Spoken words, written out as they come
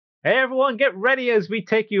Hey everyone, get ready as we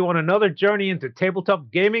take you on another journey into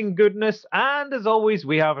tabletop gaming goodness. And as always,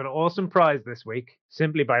 we have an awesome prize this week.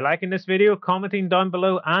 Simply by liking this video, commenting down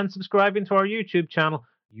below, and subscribing to our YouTube channel,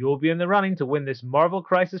 you'll be in the running to win this Marvel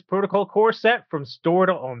Crisis Protocol core set from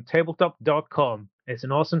stored.ontabletop.com. It's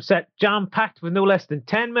an awesome set, jam-packed with no less than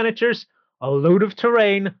 10 miniatures, a load of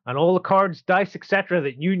terrain, and all the cards, dice, etc.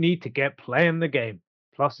 that you need to get playing the game.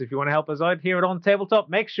 Plus, if you want to help us out here at On Tabletop,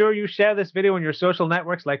 make sure you share this video on your social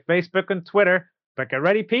networks like Facebook and Twitter. But get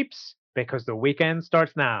ready, peeps, because the weekend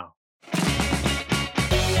starts now.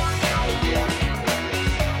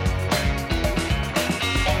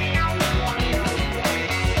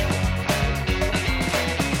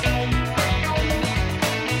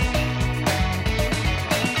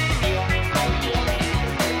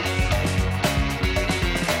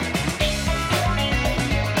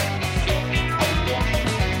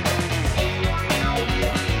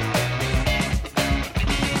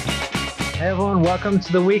 Hey everyone, welcome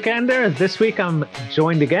to The Weekender. This week I'm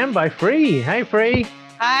joined again by Free. Hey Free.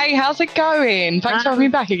 Hey, how's it going? Thanks for having me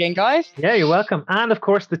back again, guys. Yeah, you're welcome. And of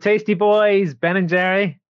course, the Tasty Boys, Ben and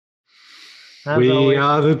Jerry. We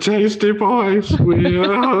are the Tasty Boys. We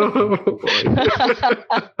are.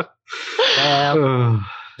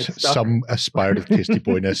 Some aspire to tasty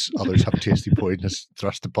boyness, others have tasty boyness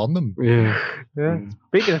thrust upon them. Yeah.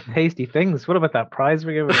 Speaking of tasty things, what about that prize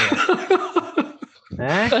we're giving away?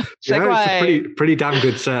 Yeah, it's a pretty damn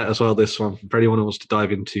good set as well, this one. For anyone who wants to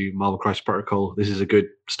dive into Marvel Crisis Protocol, this is a good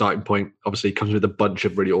starting point. Obviously, it comes with a bunch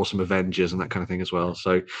of really awesome Avengers and that kind of thing as well.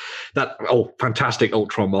 So that fantastic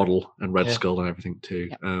Ultron model and Red Skull and everything too.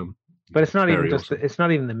 Yeah. But it's not even awesome. It's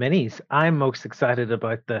not even the minis. I'm most excited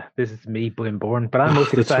about this is me being born, but I'm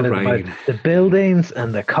most excited about the buildings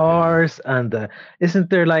and the cars and isn't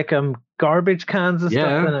there like garbage cans and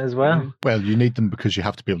stuff in it as well? Well, you need them because you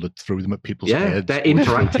have to be able to throw them at people's heads. They're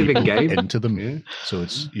interactive in game into them. Yeah. So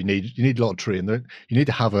it's you need a lot of terrain there. You need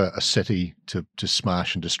to have a city to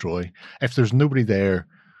smash and destroy. If there's nobody there,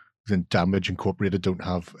 then Damage Incorporated don't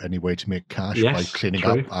have any way to make cash by cleaning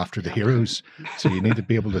up after the heroes. So you need to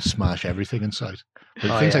be able to smash everything inside.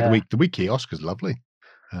 But things like the wee kiosk is lovely.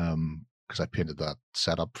 Because I painted that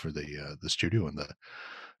setup for the studio, and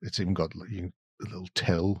it's even got a little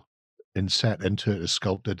till inset into it, is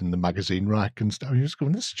sculpted in the magazine rack and stuff. You're just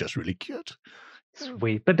going, this is just really cute.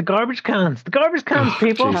 Sweet, but the garbage cans,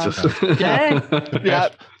 people.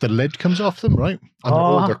 The lid comes off them, right?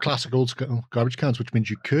 And they're classic old school garbage cans, which means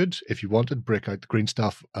you could, if you wanted, break out the green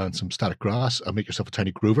stuff and some static grass and make yourself a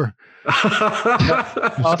tiny Groover.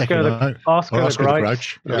 Oscar the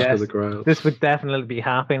Grouch. Yes, the Grouch. This would definitely be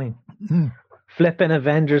happening. Flipping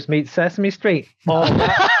Avengers meets Sesame Street.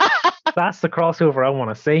 That's the crossover I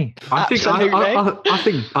want to see. I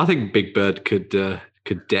think Big Bird could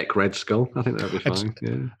deck Red Skull. I think that would be fine.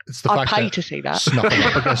 It's the I'd fact pay that to see that.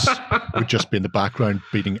 Snuffleupagus would just be in the background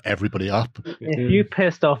beating everybody up. If you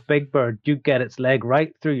pissed off Big Bird, you'd get its leg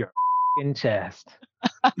right through your chest.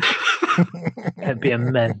 It'd be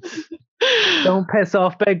immense. Don't piss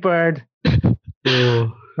off Big Bird.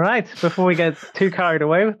 Right, before we get too carried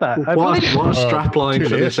away with that. What a strapline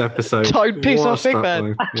for this episode. Don't piss off Big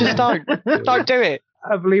Bird. Just don't do it.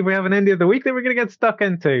 I believe we have an Indie of the Week that we're going to get stuck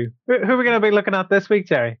into. Who are we going to be looking at this week,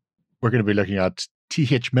 Jerry? We're going to be looking at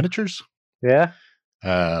TH Miniatures. Yeah.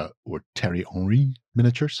 Or Terry Henry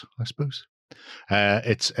Miniatures, I suppose.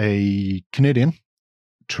 It's a Canadian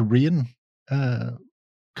terrain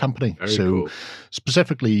company. Very cool.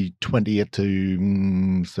 Specifically 28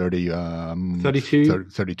 to 30,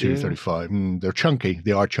 32, 35. They're chunky.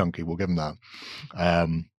 They are chunky. We'll give them that.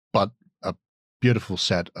 But a beautiful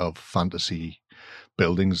set of fantasy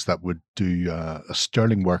buildings that would do a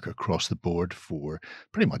sterling work across the board for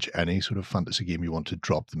pretty much any sort of fantasy game you want to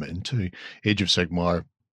drop them into. Age of Sigmar,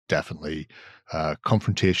 definitely.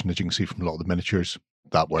 Confrontation, as you can see from a lot of the miniatures,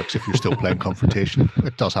 that works if you're still playing Confrontation.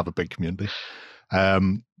 It does have a big community.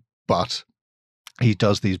 But he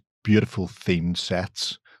does these beautiful themed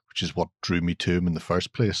sets, which is what drew me to him in the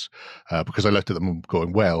first place, because I looked at them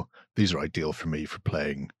going, well, these are ideal for me for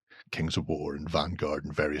playing Kings of War and Vanguard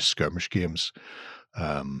and various skirmish games.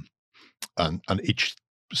 And each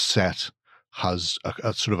set has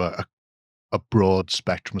a sort of a broad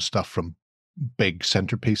spectrum of stuff, from big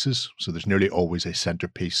centerpieces. So there's nearly always a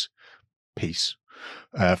centerpiece piece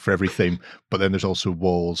for every theme. But then there's also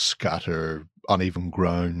walls, scatter, uneven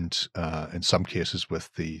ground, in some cases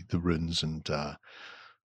with the runes and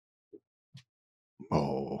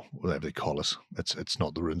whatever they call it. It's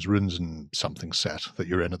not the runes and something set that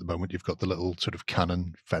you're in at the moment. You've got the little sort of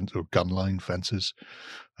cannon fence or gun line fences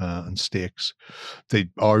and stakes. They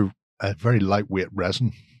are a very lightweight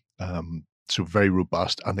resin. so very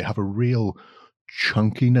robust, and they have a real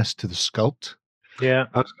chunkiness to the sculpt. Yeah,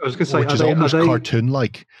 I was going to say, which is almost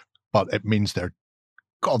cartoon-like, but it means they're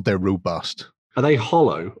robust. Are they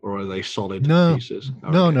hollow or are they solid pieces?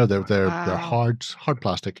 No, they're hard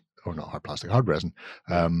plastic, or not hard plastic, hard resin,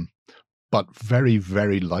 but very,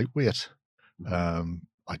 very lightweight.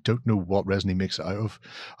 I don't know what resin he makes it out of.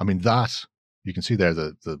 I mean, that you can see there,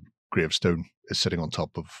 the gravestone is sitting on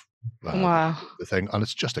top of the thing, and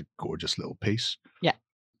it's just a gorgeous little piece. Yeah.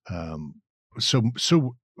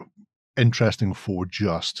 So interesting for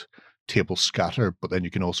just table scatter, but then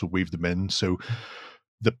you can also weave them in. So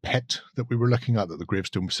the pit that we were looking at, that the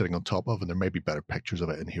gravestone was sitting on top of, and there may be better pictures of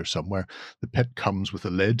it in here somewhere. The pit comes with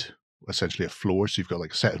a lid, essentially a floor. So you've got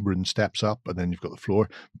like a set of rune steps up, and then you've got the floor.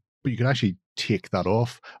 But you can actually take that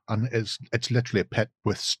off, and it's literally a pit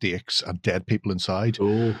with stakes and dead people inside.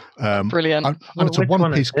 Oh, brilliant! And it's a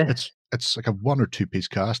one piece. It's like a 1 or 2 piece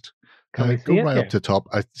cast. Can I go right up to the top?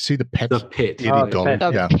 I see the pit. The pit.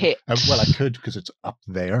 $80. Yeah. Pit. Well, I could, because it's up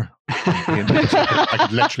there. I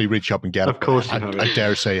could literally reach up and get it. Of course, I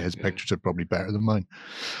dare say his pictures are probably better than mine.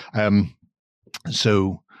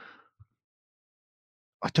 So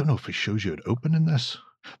I don't know if he shows you it open in this.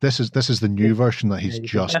 This is the new version that he's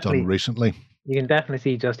just done recently. You can definitely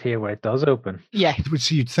see just here where it does open. Yeah.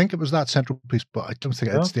 See, you'd think it was that central piece, but I don't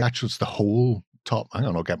think it's it's the whole top. Hang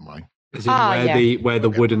on, I'll get mine. Is it where the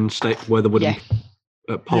wooden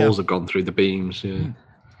poles have gone through the beams? Yeah.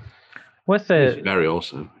 With the it's very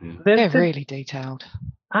awesome. Yeah. They're really detailed.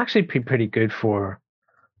 Actually, pretty good for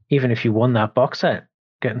even if you won that box set.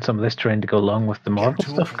 Getting some of this terrain to go along with the Marvel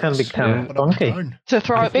stuff can be kind of funky. To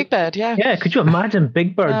throw at Big Bird, yeah. Yeah, could you imagine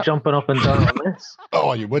Big Bird jumping up and down on this?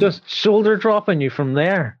 Oh, you would just shoulder dropping you from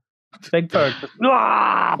there. Big Bird.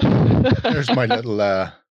 There's my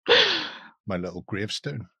little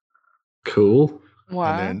gravestone. Cool.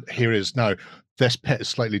 Wow. And then here is now. This pit is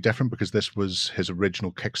slightly different because this was his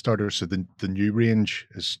original Kickstarter. So the new range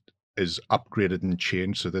is upgraded and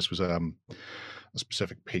changed. So this was a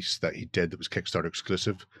specific piece that he did that was Kickstarter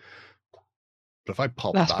exclusive. But if I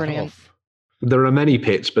pop that off, there are many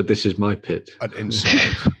pits, but this is my pit. And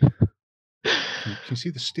inside, can you see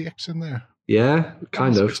the stakes in there? Yeah,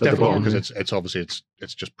 kind of. It's difficult because it's obviously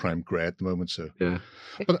it's just prime grey at the moment. So yeah,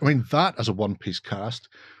 but I mean that as a one piece cast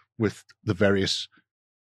with the various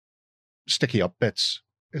sticky up bits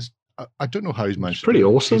is I don't know how he's managed. It's pretty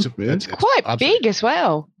awesome. It's quite big as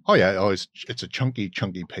well. Oh yeah, it's a chunky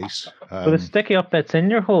piece. But the sticky up bits in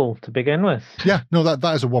your hole to begin with. Yeah, no, that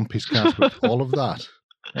is a one piece cast with all of that.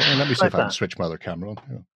 And let me see if I can switch my other camera on.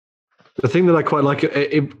 Yeah. The thing that I quite like,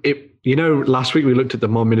 last week we looked at the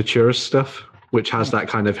more miniaturist stuff, which has that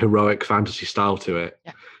kind of heroic fantasy style to it.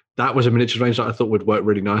 Yeah. That was a miniature range that I thought would work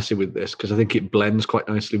really nicely with this because I think it blends quite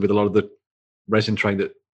nicely with a lot of the resin train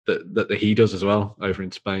that he does as well over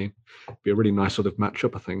in Spain. Be a really nice sort of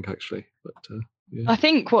matchup, I think, actually. But yeah. I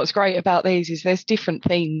think what's great about these is there's different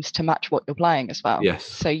themes to match what you're playing as well. Yes.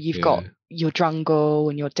 So you've got your jungle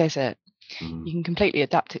and your desert. You can completely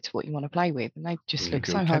adapt it to what you want to play with, and they just look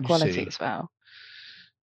so high quality as well.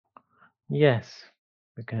 Yes,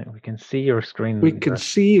 we can see your screen. We can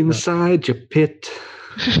see inside your pit.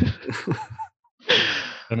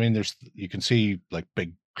 I mean, you can see like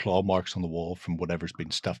big claw marks on the wall from whatever's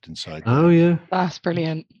been stuffed inside. Oh yeah, that's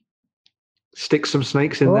brilliant. Stick some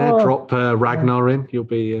snakes in there. Drop Ragnar in. You'll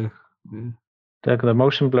be. The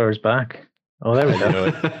motion blur is back. Oh, there we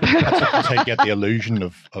go. That's how you get the illusion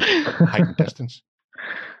of height and distance.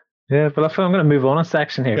 Yeah, but I feel I'm going to move on a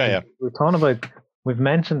section here. Yeah. We're talking about. We've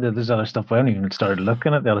mentioned that there's other stuff. We haven't even started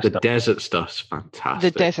looking at the other stuff. The desert stuff's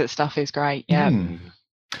fantastic. The desert stuff is great. Yeah.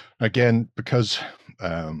 Again, because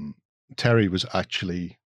Terry was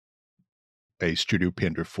actually a studio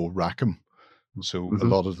painter for Rackham. So a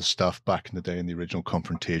lot of the stuff back in the day in the original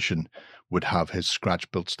Confrontation would have his scratch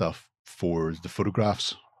built stuff for the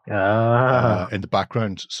photographs in the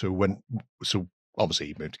background. So obviously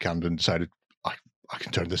he moved to Canada and decided I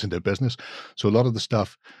can turn this into a business. So a lot of the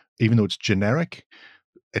stuff, even though it's generic,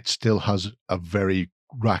 it still has a very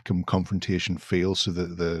Rackham Confrontation feel. So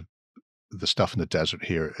the stuff in the desert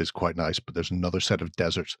here is quite nice, but there's another set of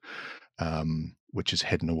deserts which is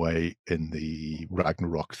hidden away in the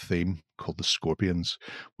Ragnarok theme called the Scorpions,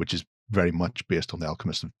 which is very much based on the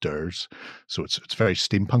Alchemist of Durs. So it's very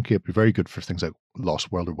steampunky. It'd be very good for things like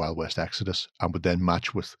Lost World or Wild West Exodus, and would then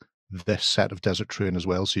match with this set of desert terrain as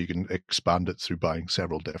well, so you can expand it through buying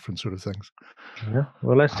several different sort of things. Yeah,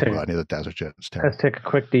 well, let's take any of the desert yet. Let's take a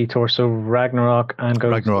quick detour. So Ragnarok and go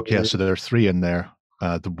Ragnarok, yeah. So there are 3 in there.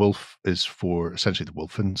 The wolf is for essentially the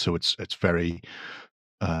wolfen, so it's very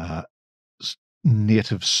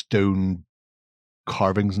native stone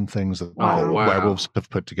carvings and things that werewolves have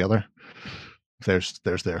put together. There's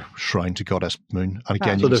their shrine to Goddess Moon, and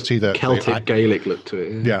again you can see the Celtic Gaelic look to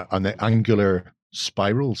it. Yeah, and the angular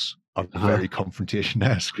spirals are very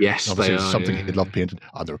confrontation-esque. Yes, obviously they are. It's something he'd love painted,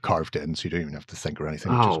 and they're carved in, so you don't even have to think or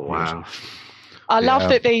anything. Oh wow! I love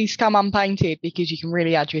that these come unpainted because you can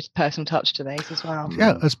really add your personal touch to these as well.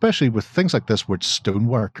 Yeah, especially with things like this where it's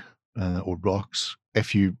stonework or rocks.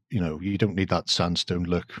 If you don't need that sandstone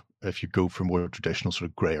look. If you go for more traditional sort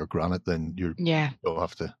of grey or granite, then you don't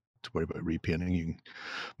have to worry about repainting. You can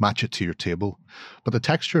match it to your table. But the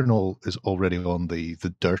texture and all is already on the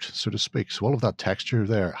dirt, so to speak. So all of that texture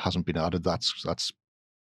there hasn't been added. That's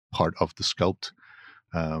part of the sculpt.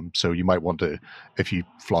 So you might want to, if you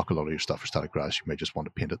flock a lot of your stuff for static grass, you may just want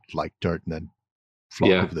to paint it like dirt and then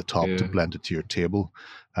flock over the top to blend it to your table.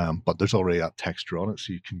 But there's already that texture on it,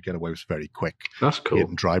 so you can get away with very quick. That's cool. Paint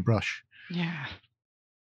and dry brush. Yeah.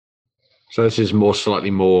 So this is slightly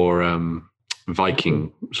more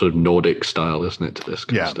Viking sort of Nordic style, isn't it? To this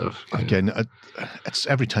kind of stuff. Yeah. Again, it's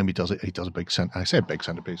every time he does it, he does a big I say a big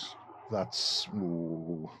centerpiece. That's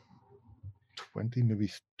 20, maybe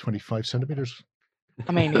 25 centimeters.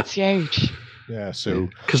 I mean, it's huge. Yeah, so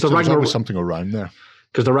because there's always something around there.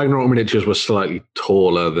 Because the Ragnarok miniatures were slightly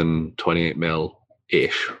taller than 28 mil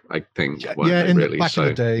ish, I think. Back in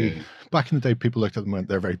the day. Back in the day, people looked at them and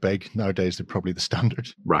they're very big. Nowadays, they're probably the standard.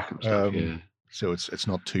 Rack and stuff, So it's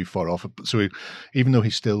not too far off. So even though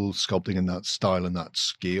he's still sculpting in that style and that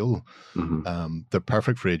scale, they're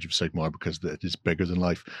perfect for Age of Sigmar because it is bigger than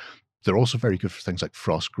life. They're also very good for things like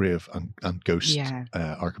Frostgrave and Ghost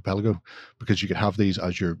Archipelago, because you could have these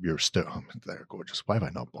as your stone. They're gorgeous. Why have I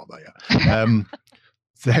not bought that yet?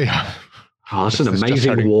 They are. Oh, that's an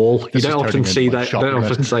amazing wall. You don't often see that. Don't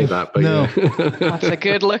often say that, but no. That's a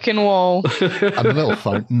good-looking wall. And the little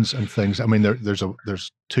fountains and things. I mean,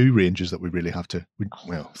 there's two ranges that we really have to.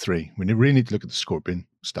 Three. We really need to look at the scorpion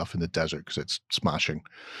stuff in the desert because it's smashing.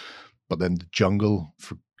 But then the jungle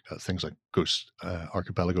for things like Ghost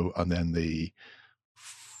Archipelago, and then the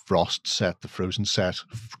frost set, the frozen set,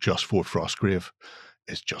 just for Frostgrave,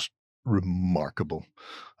 is just remarkable.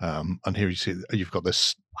 And here you see you've got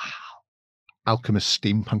this alchemist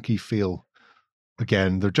steampunky feel.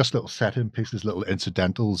 Again, they're just little set-in pieces, little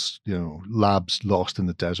incidentals, labs lost in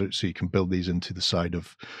the desert, so you can build these into the side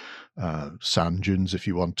of sand dunes if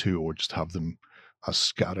you want to, or just have them as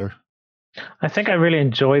scatter. I think I really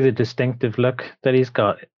enjoy the distinctive look that he's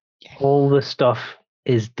got. All the stuff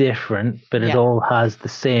is different, but it all has the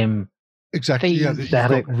same exactly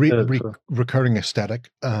aesthetic, recurring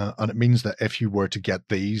aesthetic, and it means that if you were to get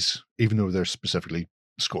these, even though they're specifically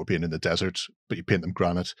scorpion in the desert, but you paint them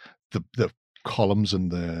granite, the columns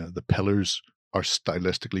and the pillars are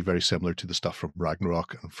stylistically very similar to the stuff from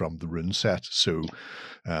Ragnarok and from the rune set. So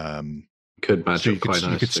could match so up quite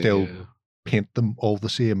nicely. You could still paint them all the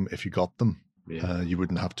same if you got them. You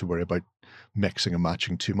wouldn't have to worry about mixing and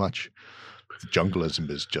matching too much. The jungleism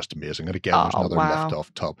is just amazing, and again, there's another left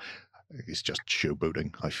off top. It's just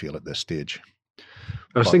showboating, I feel, at this stage.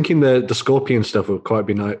 I was thinking the scorpion stuff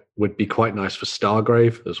would be quite nice for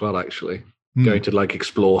Stargrave as well, actually. Going to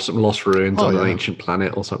explore some lost ruins on an ancient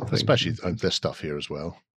planet or something. Especially this stuff here as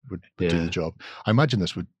well would do the job. I imagine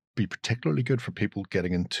this would be particularly good for people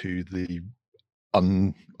getting into the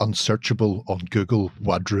unsearchable on Google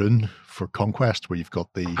Wladrune for Conquest, where you've got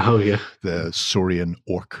the Saurian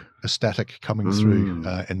orc aesthetic coming through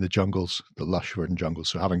in the jungles, the lush verdant jungles.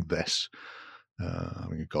 So having this,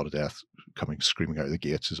 having a god of death coming screaming out of the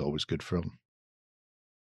gates is always good for them.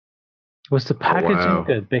 Was the packaging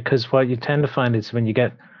good? Because what you tend to find is when you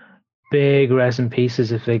get big resin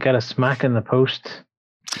pieces, if they get a smack in the post,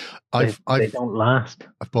 they don't last.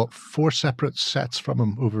 I've bought 4 separate sets from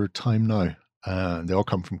them over time now. They all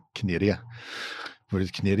come from Canada, where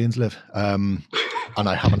the Canadians live. And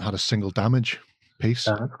I haven't had a single damage piece.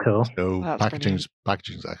 That's cool. So packaging's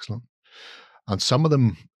excellent. And some of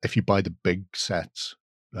them, if you buy the big sets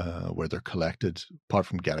where they're collected, apart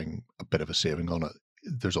from getting a bit of a saving on it,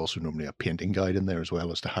 there's also normally a painting guide in there as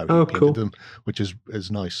well as to how you painted them, which is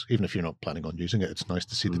nice. Even if you're not planning on using it, it's nice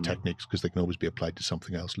to see the techniques because they can always be applied to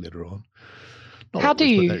something else later on. How do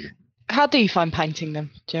you find painting them,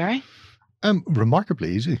 Jerry?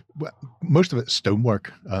 Remarkably easy. Well, most of it's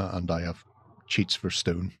stonework, and I have cheats for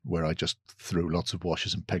stone where I just throw lots of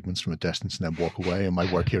washes and pigments from a distance and then walk away, and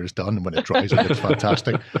my work here is done. And when it dries, it looks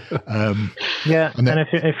fantastic. And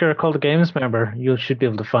if you're a Cult of Games member, you should be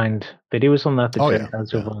able to find videos on that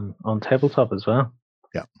on Tabletop as well.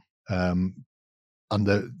 Yeah, and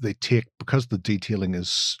they take, because the detailing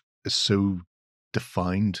is so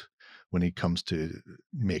defined when it comes to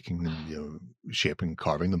making them, shaping,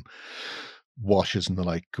 carving them. washes and the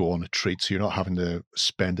like go on a treat, so you're not having to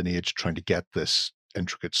spend an age trying to get this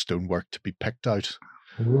intricate stonework to be picked out.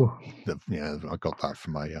 Yeah, I got that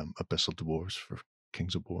for my Abyssal Dwarves for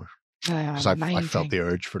Kings of War. Because I felt the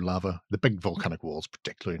urge for lava. The big volcanic wall is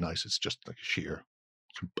particularly nice. It's just like a sheer,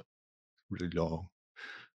 really long,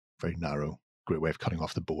 very narrow. Great way of cutting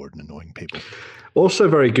off the board and annoying people. Also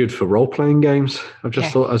very good for role-playing games. I've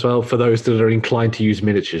just thought as well, for those that are inclined to use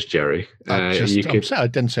miniatures, Jerry. I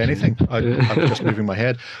didn't say anything. I was just moving my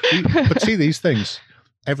head. But see these things.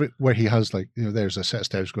 Where he has like, there's a set of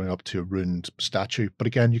stairs going up to a ruined statue, but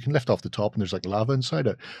again, you can lift off the top and there's like lava inside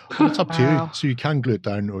it. And it's up to you. So you can glue it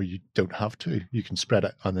down or you don't have to. You can spread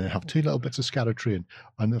it and then have 2 little bits of scatter terrain.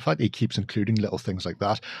 And the fact that he keeps including little things like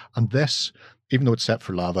that. And this, even though it's set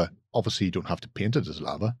for lava, obviously you don't have to paint it as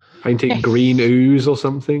lava. Paint it green ooze or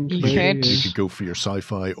something. You could go for your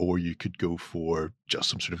sci-fi, or you could go for just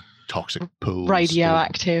some sort of toxic pools.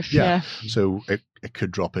 Radioactive, yeah. So it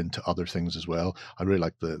could drop into other things as well. I really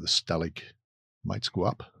like the stalagmites go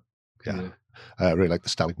up. Yeah. I really like the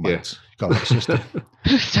stalagmites. Yeah. Got a system.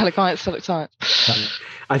 Stalagmites, stalactites.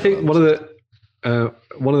 I think one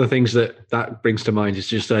of the things that brings to mind is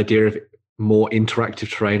just the idea of more interactive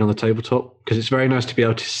terrain on the tabletop, because it's very nice to be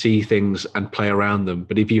able to see things and play around them.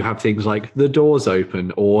 But if you have things like the doors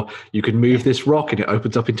open, or you can move this rock and it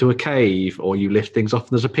opens up into a cave, or you lift things off and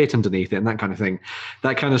there's a pit underneath it and that kind of thing,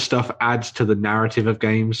 that kind of stuff adds to the narrative of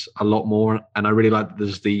games a lot more. And I really like that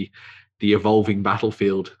there's the evolving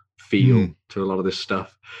battlefield feel to a lot of this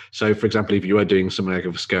stuff. So for example, if you were doing something like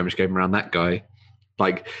a skirmish game around that guy,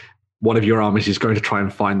 like one of your armies is going to try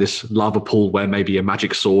and find this lava pool where maybe a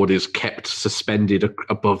magic sword is kept suspended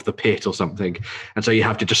above the pit or something. And so you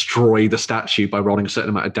have to destroy the statue by rolling a certain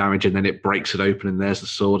amount of damage, and then it breaks it open and there's the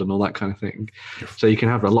sword and all that kind of thing. So you can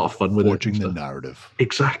have a lot of fun with forging the narrative.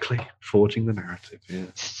 Exactly. Forging the narrative. Yeah.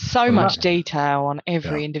 So much detail on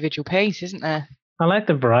every individual piece, isn't there? I like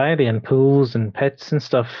the variety and pools and pits and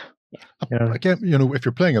stuff. Again, if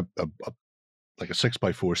you're playing like a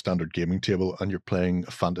 6x4 standard gaming table and you're playing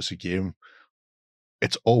a fantasy game,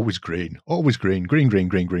 it's always green. Green.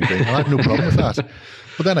 I have no problem with that.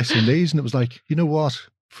 But then I seen these and it was like, you know what?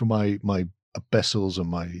 For my abyssals and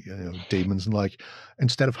my demons and like,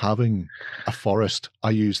 instead of having a forest, I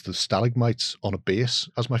use the stalagmites on a base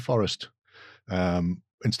as my forest.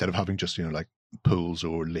 Instead of having just, like pools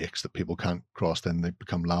or lakes that people can't cross, then they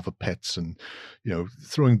become lava pits, and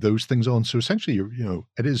throwing those things on. So essentially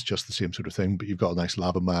it is just the same sort of thing, but you've got a nice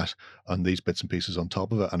lava mat and these bits and pieces on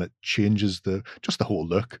top of it, and it changes the whole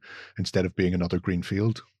look instead of being another green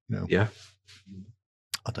field. Yeah.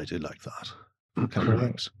 And I do like that. Kind of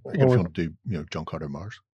things. If you want to do John Carter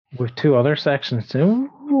Mars with 2 other sections too.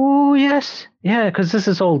 Oh yes, yeah, because this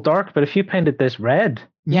is all dark, but if you painted this red,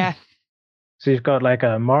 so you've got like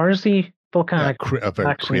a Marsy volcanic cratered.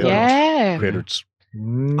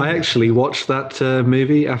 I actually watched that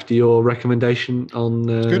movie after your recommendation on.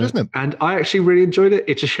 It's good, isn't it? And I actually really enjoyed it.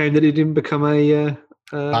 It's a shame that it didn't become a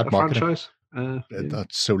franchise.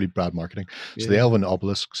 That's solely bad marketing. So the Elven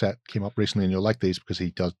Obelisk set came up recently, and you'll like these because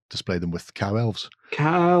he does display them with cow elves.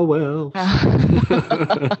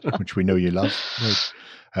 Which we know you love. Right.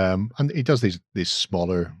 And he does these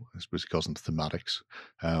smaller, I suppose he calls them thematics,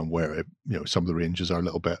 where some of the ranges are a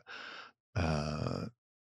little bit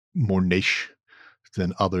more niche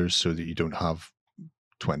than others, so that you don't have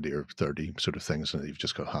 20 or 30 sort of things, and you've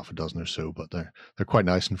just got half a dozen or so. But they're quite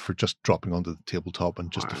nice, and for just dropping onto the tabletop and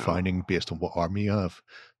just defining based on what army you have,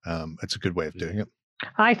 it's a good way of doing it.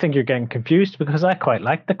 I think you're getting confused because I quite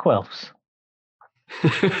like the Quelfs.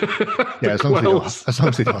 Yeah, as long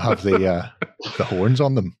as they don't have the horns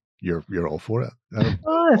on them, you're all for it.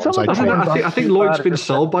 I think Lloyd's been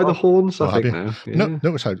sold by the horns. I think now. Yeah.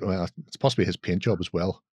 No, it's possibly his paint job as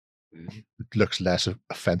well. It looks less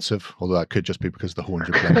offensive, although that could just be because the horns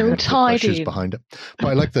are blending into the bushes behind it. But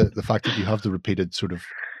I like the fact that you have the repeated sort of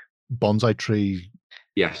bonsai tree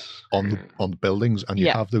on the buildings, and you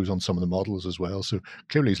have those on some of the models as well. So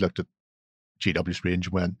clearly he's looked at GW's range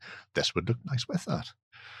and went, this would look nice with that.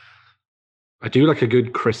 I do like a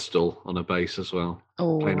good crystal on a base as well.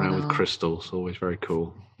 Playing around with crystals, always very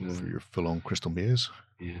cool. For your full-on crystal maze.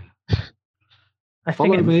 Yeah.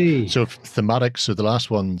 Follow me. So thematic. So the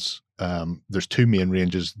last ones, there's 2 main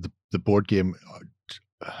ranges. The board game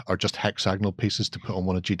are just hexagonal pieces to put on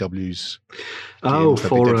one of GW's games that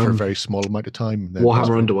they did for a very small amount of time.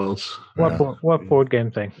 Warhammer Underworlds. What board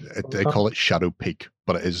game thing? They call it Shadow Peak,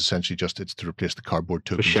 but it is essentially it's to replace the cardboard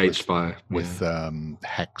tokens with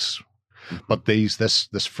hex. But this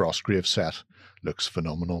Frostgrave set looks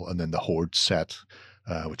phenomenal, and then the Horde set,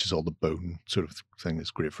 which is all the bone sort of thing,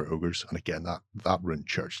 is great for ogres. And again, that rune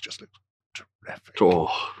church just looks terrific.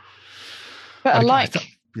 Oh. But I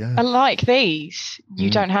like these. You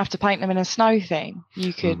don't have to paint them in a snow theme.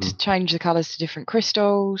 You could change the colours to different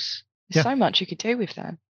crystals. There's so much you could do with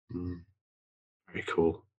them. Very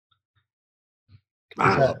cool.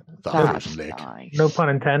 That's nice. No pun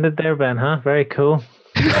intended there, Ben, huh? Very cool.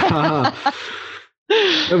 Don't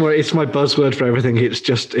worry, it's my buzzword for everything.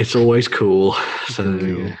 It's always cool. So,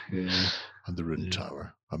 and the Rune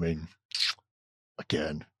Tower. I mean,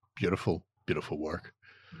 again, beautiful work.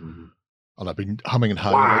 And I've been humming and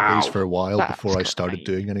hawing about these for a while before I started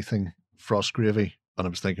doing anything Frostgrave. And I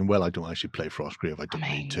was thinking, well, I don't actually play Frostgrave. I don't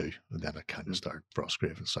need to. And then I kind of started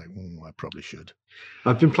Frostgrave and say, I probably should.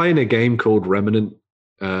 I've been playing a game called Remnant.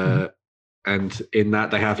 And in that,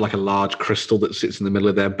 they have like a large crystal that sits in the middle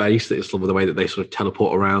of their base. That is the way that they sort of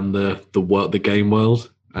teleport around the game world.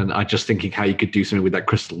 And I'm just thinking how you could do something with that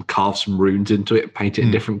crystal, carve some runes into it, paint it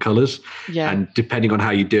in different colors. Yeah. And depending on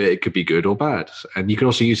how you do it, it could be good or bad. And you can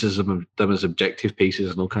also use them as objective pieces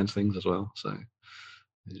and all kinds of things as well. So,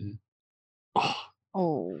 do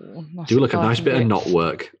look a nice bit of knot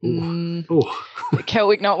work.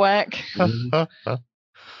 Celtic knot work.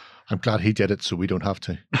 I'm glad he did it so we don't have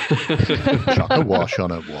to. Chuck a wash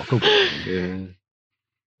on it, walk away. Yeah.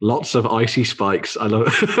 Lots of icy spikes. I love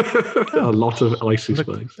a lot of icy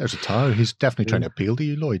spikes. There's a Tau. He's definitely trying to appeal to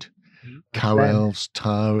you, Lloyd. Cow Elves,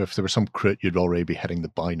 Tau. If there was some crit, you'd already be hitting the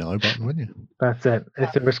buy now button, wouldn't you? That's it.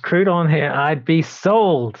 If there was crit on here, I'd be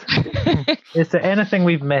sold. Is there anything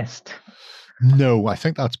we've missed? No, I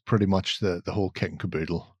think that's pretty much the whole kit and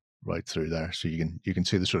caboodle right through there. So you can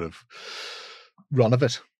see the sort of run of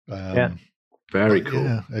it. Very cool.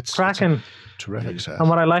 Yeah, it's cracking. It's terrific set. And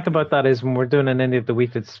what I like about that is when we're doing an Indie of the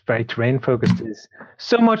Week that's very terrain focused, is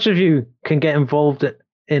so much of you can get involved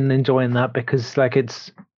in enjoying that because like it's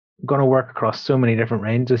going to work across so many different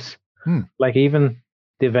ranges. Like even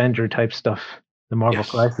the Avenger type stuff, the Marvel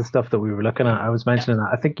Crisis stuff that we were looking at. I was mentioning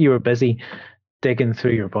that. I think you were busy digging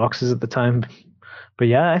through your boxes at the time. But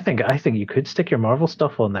yeah, I think you could stick your Marvel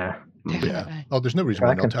stuff on there. Yeah. Oh, there's no reason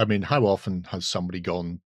why not. I mean, how often has somebody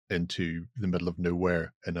gone into the middle of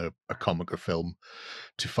nowhere in a comic or film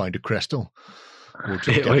to find a crystal? Or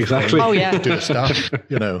just exactly. Do the stuff.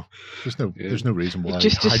 There's no reason why.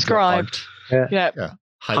 Just described.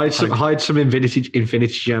 Hide some infinity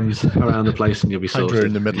gems around the place and you'll be sorted. Hydra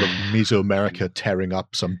in the middle of Mesoamerica tearing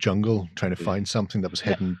up some jungle, trying to find something that was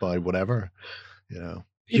hidden by whatever.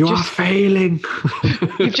 You are failing.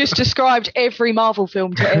 You've just described every Marvel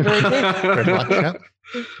film to ever exist. Pretty much, yeah.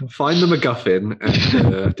 Find the MacGuffin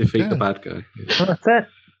and defeat the bad guy. Well, that's it.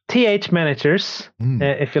 TH Miniatures.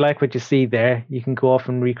 If you like what you see there, you can go off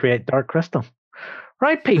and recreate Dark Crystal.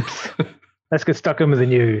 Right, peeps? Let's get stuck in with the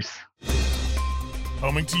news.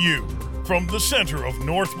 Coming to you from the center of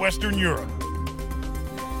Northwestern Europe.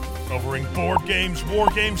 Covering board games, war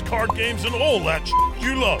games, card games, and all that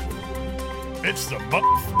you love. It's the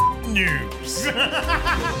news.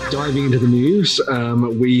 Diving into the news,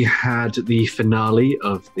 we had the finale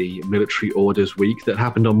of the Military Orders Week that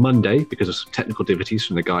happened on Monday because of some technical difficulties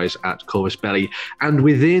from the guys at Corvus Belli. And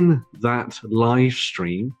within that live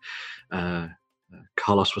stream,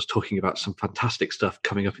 Carlos was talking about some fantastic stuff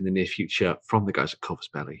coming up in the near future from the guys at Corvus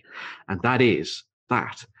Belli. And that is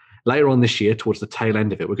that later on this year, towards the tail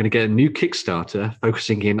end of it, we're going to get a new Kickstarter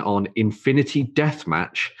focusing in on Infinity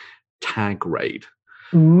Deathmatch Tag Raid.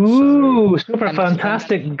 Ooh, super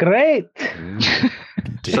fantastic. Great. Yeah.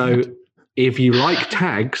 So if you like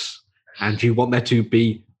tags and you want there to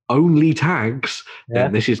be only tags,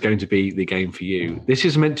 then this is going to be the game for you. This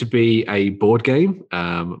is meant to be a board game.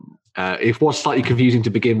 It was slightly confusing to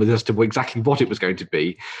begin with as to exactly what it was going to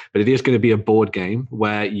be, but it is going to be a board game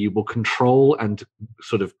where you will control and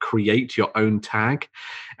sort of create your own tag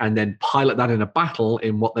and then pilot that in a battle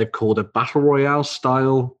in what they've called a battle royale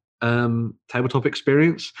style tabletop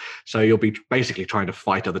experience. So you'll be basically trying to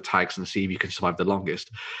fight other tags and see if you can survive the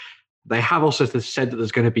longest. They have also said that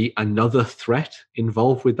there's going to be another threat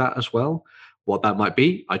involved with that as well. What that might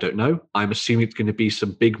be, I don't know. I'm assuming it's going to be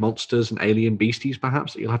some big monsters and alien beasties,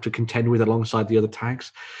 perhaps, that you'll have to contend with alongside the other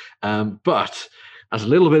tags. But as a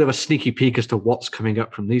little bit of a sneaky peek as to what's coming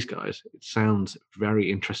up from these guys, it sounds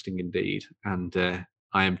very interesting indeed. And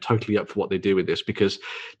I am totally up for what they do with this because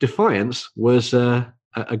Defiance was a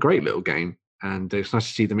great little game. And it's nice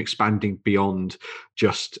to see them expanding beyond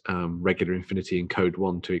just regular Infinity and Code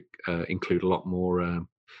 1 to include a lot more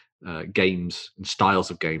games and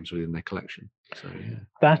styles of games within their collection. So yeah.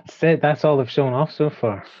 That's it. That's all they've shown off so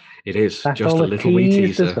far. It is just a little wee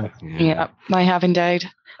teaser. Yeah, they have indeed.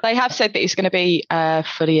 They have said that it's going to be a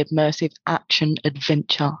fully immersive action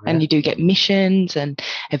adventure, and you do get missions and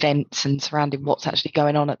events and surrounding what's actually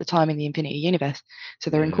going on at the time in the Infinity universe. So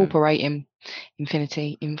they're incorporating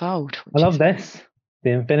Infinity involved. I love this.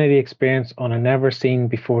 The Infinity experience on a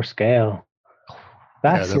never-seen-before scale.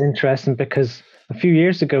 That's interesting because a few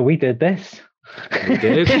years ago we did this. We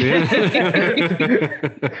did, yeah.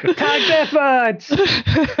 Tag deathmatch!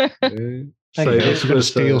 So this was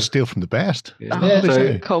steal from the best.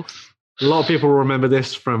 Cool. A lot of people remember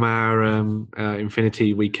this from our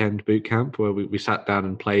Infinity Weekend Boot Camp, where we sat down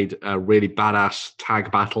and played a really badass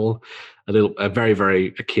tag battle, a very,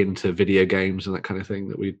 very akin to video games and that kind of thing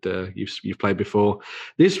that you've played before.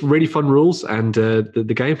 This really fun rules, and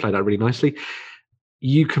the game played out really nicely.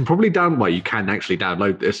 You can probably you can actually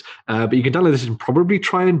download this, but you can download this and probably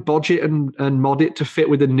try and bodge it and mod it to fit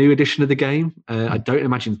with the new edition of the game. I don't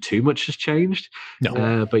imagine too much has changed.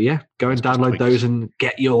 No. But yeah, go and download those and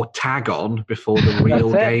get your tag on before the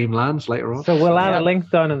real game lands later on. So we'll add a link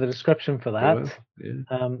down in the description for that.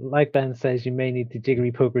 Yeah. Like Ben says, you may need to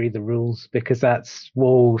jiggery pokery the rules because that's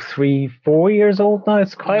 3-4 years old now.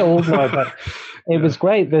 It's quite old now, but it was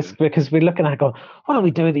great because we're looking at it going, what do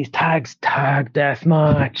we do with these tags? Tag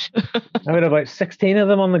deathmatch. I had about 16 of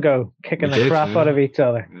them on the go, kicking the crap out of each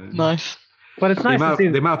other. Yeah. Nice. But it's nice to see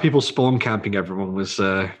the amount of people spawn camping everyone was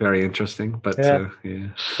very interesting. But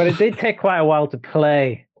But it did take quite a while to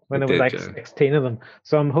play when it was 16 of them.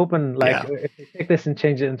 So I'm hoping if they take this and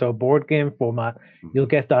change it into a board game format, you'll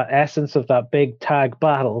get that essence of that big tag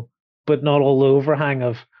battle, but not all the overhang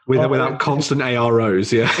of without constant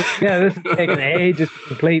AROs, yeah, this is taking ages to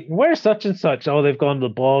complete. Where's such and such? Oh, they've gone to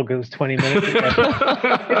the bog. It was 20 minutes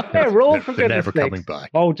ago. Roll for goodness never sakes. Coming back.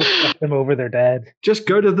 Oh, just flip them over. They're dead. Just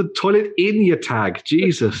go to the toilet in your tag.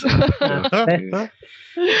 Jesus. They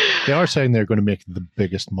are saying they're going to make the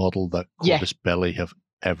biggest model that Corvus Belli have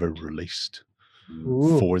ever released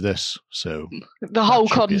for this. So the whole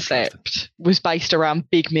concept was based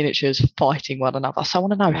around big miniatures fighting one another. So I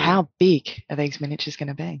want to know, how big are these miniatures going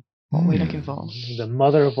to be? What are we looking for? The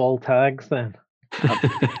mother of all tags, then.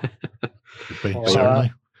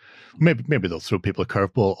 Certainly. Maybe they'll throw people a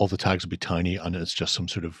curveball. All the tags will be tiny, and it's just some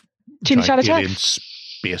sort of alien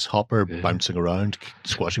space hopper bouncing around,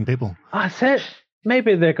 squashing people. That's it.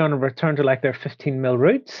 Maybe they're going to return to their 15mm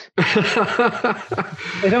roots.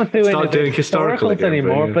 They don't do any doing historicals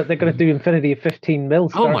anymore, but they're going to do Infinity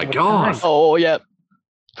 15mm. Oh my god! Oh yeah!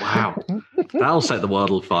 Wow, that'll set the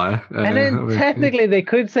world on fire. And then technically, they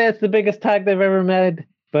could say it's the biggest tag they've ever made,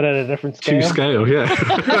 but at a different scale. To scale, yeah.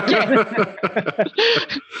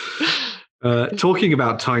 Talking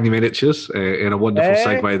about tiny miniatures in a wonderful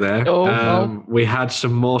segue there, we had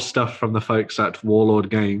some more stuff from the folks at Warlord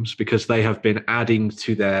Games because they have been adding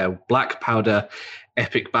to their Black Powder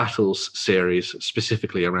Epic Battles series,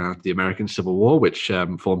 specifically around the American Civil War, which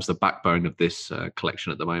forms the backbone of this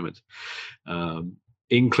collection at the moment.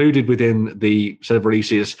 Included within the set of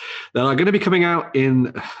releases that are going to be coming out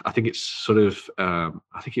in, I think it's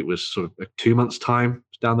it was sort of 2 months' time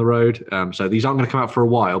down the road. So these aren't going to come out for a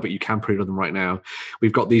while, but you can pre-order them right now.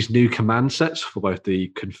 We've got these new command sets for both the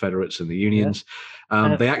Confederates and the Unions.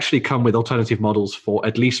 They actually come with alternative models for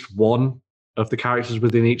at least one of the characters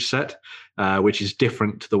within each set, which is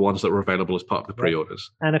different to the ones that were available as part of the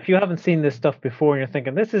pre-orders. And if you haven't seen this stuff before and you're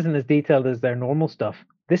thinking, this isn't as detailed as their normal stuff,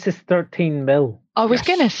 this is 13mm. I was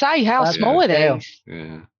going to say, how small are these?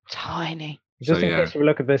 Yeah. Tiny. Just in case we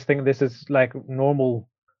look at this thing, this is like normal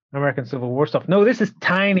American Civil War stuff. No, this is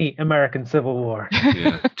tiny American Civil War.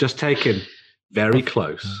 Yeah. Just taken very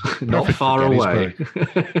close, not far away.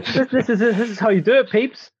 This is how you do it,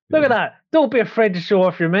 peeps. Look at that. Don't be afraid to show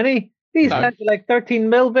off your mini. These are like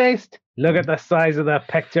 13mm based. Look at the size of that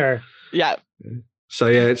picture. Yeah. So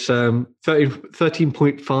yeah, it's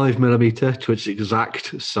 13.5mm to its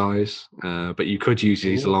exact size, but you could use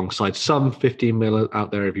these alongside some 15mm out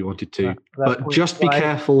there if you wanted to. But just be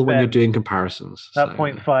careful when you're doing comparisons. That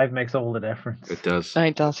 0.5 makes all the difference. It does.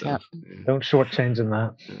 It does, yeah. Don't shortchange in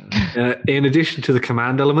that. In addition to the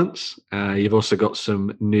command elements, you've also got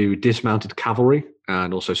some new dismounted cavalry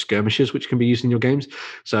and also skirmishers, which can be used in your games.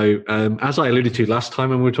 So as I alluded to last time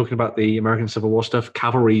when we were talking about the American Civil War stuff,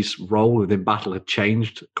 cavalry's role within battle had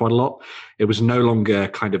changed quite a lot. It was no longer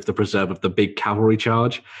kind of the preserve of the big cavalry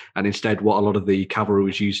charge, and instead what a lot of the cavalry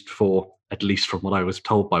was used for, at least from what I was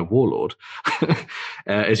told by Warlord,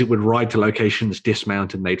 is it would ride to locations,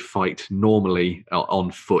 dismount, and they'd fight normally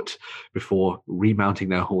on foot before remounting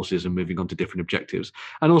their horses and moving on to different objectives.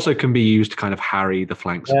 And also can be used to kind of harry the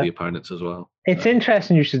flanks of the opponents as well. It's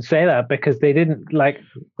interesting you should say that, because they didn't like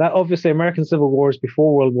that. Obviously, American Civil War is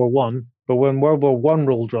before World War One, but when World War One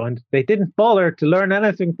rolled around, they didn't bother to learn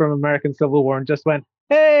anything from American Civil War and just went,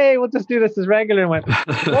 "Hey, we'll just do this as regular." And went,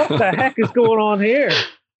 "What the heck is going on here?"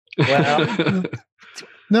 Well,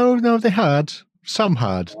 no, they had. Some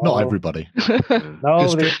had, not everybody.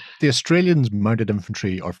 The Australians mounted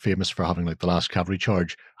infantry are famous for having like the last cavalry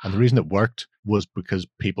charge, and the reason it worked was because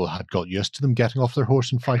people had got used to them getting off their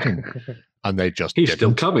horse and fighting, and they just he's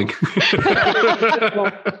still coming.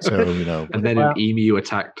 So and then an emu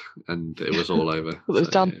attacked, and it was all over. It was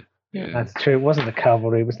done. Yeah. That's true. It wasn't the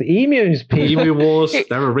cavalry; it was the emus. The emu wars,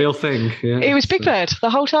 they're a real thing. Yeah. It was Big Bird the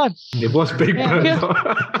whole time. It was Big Bird.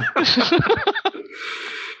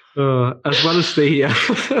 As well as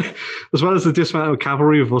the dismounted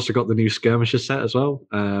cavalry, we've also got the new skirmisher set as well,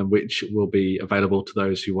 which will be available to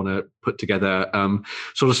those who want to put together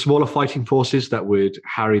sort of smaller fighting forces that would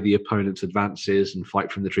harry the opponent's advances and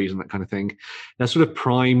fight from the trees and that kind of thing. Their sort of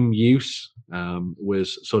prime use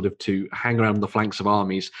was sort of to hang around the flanks of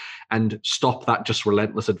armies and stop that just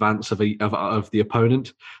relentless advance of the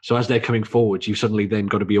opponent. So as they're coming forward, you suddenly then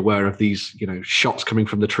got to be aware of these, shots coming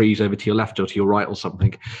from the trees over to your left or to your right or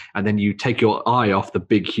something, and then you take your eye off the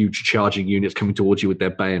big, huge charging units coming towards you with their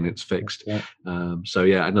bayonets fixed. Yeah.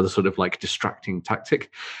 Another sort of like distracting tactic.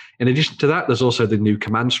 In addition to that, there's also the new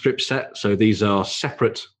command strip set. So these are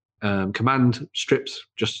separate command strips,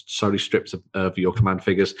 just solely strips of your command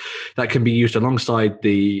figures that can be used alongside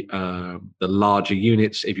the larger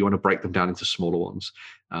units if you want to break them down into smaller ones.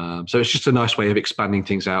 So it's just a nice way of expanding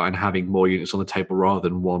things out and having more units on the table rather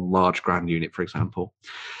than one large grand unit, for example.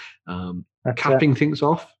 Capping things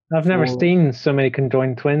off. I've never seen so many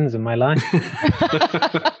conjoined twins in my life.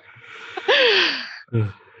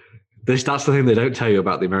 That's the thing they don't tell you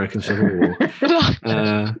about the American Civil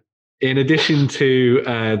War. In addition to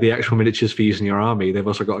the actual miniatures for using your army, they've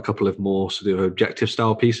also got a couple of more sort of objective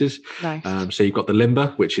style pieces. Nice. So you've got the limber,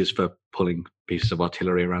 which is for pulling pieces of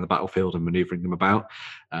artillery around the battlefield and maneuvering them about.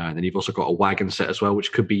 And then you've also got a wagon set as well,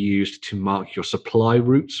 which could be used to mark your supply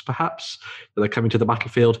routes, perhaps, that are coming to the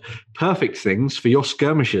battlefield. Perfect things for your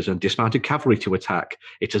skirmishers and dismounted cavalry to attack.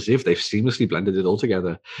 It's as if they've seamlessly blended it all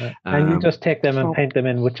together. And you just take them and paint them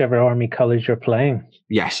in whichever army colours you're playing.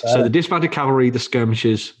 Yes. So the dismounted cavalry, the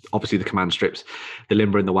skirmishers, obviously the command strips, the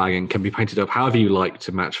limber and the wagon can be painted up however you like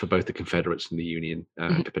to match for both the Confederates and the Union,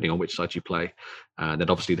 depending on which side you play. And then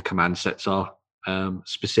obviously the command sets are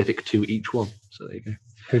specific to each one. So there you go.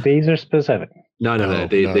 So these are specific? No.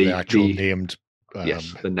 The actual named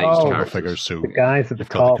yes, the named figures. So the guys at the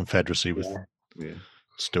top. Got the Confederacy with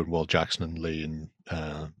Stonewall Jackson and Lee and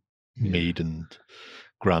Meade and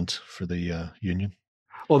Grant for the Union.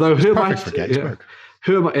 Although who am I for Gettysburg?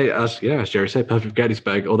 Who am I? As Jerry said, perfect for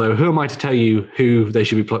Gettysburg. Although who am I to tell you who they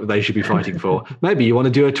should be fighting for? Maybe you want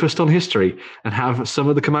to do a twist on history and have some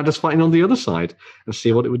of the commanders fighting on the other side and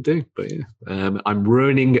see what it would do. But I'm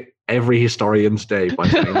ruining every historian's day by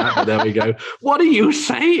saying that. But there we go. What are you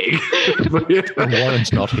saying?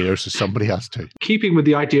 Warren's not here, so somebody has to. Keeping with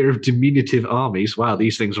the idea of diminutive armies, wow,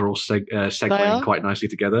 these things are all segueing quite nicely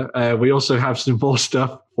together. We also have some more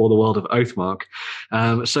stuff for the world of Oathmark.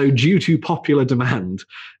 So due to popular demand,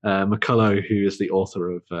 McCullough, who is the author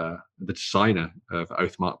of the designer of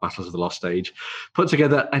Oathmark Battles of the Lost Age, put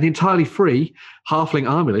together an entirely free halfling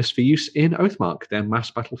army list for use in Oathmark, their mass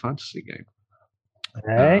battle fantasy game.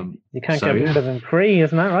 Hey, you can't get rid of them free,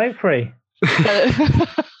 isn't that right, free?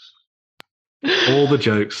 all the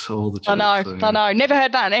jokes. I know. Never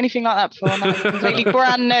heard that anything like that before. No, completely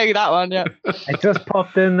brand new, that one. Yeah. It just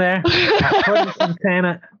popped in there. I put some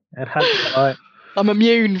antenna. It had to go out. I'm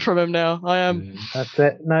immune from him now. I am. That's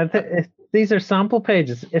it. Now, these are sample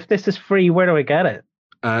pages. If this is free, where do I get it?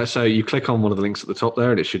 So you click on one of the links at the top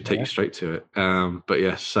there and it should take you straight to it.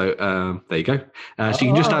 There you go. So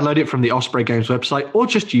you can just download it from the Osprey Games website or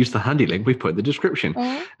just use the handy link we put in the description.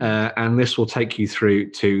 And this will take you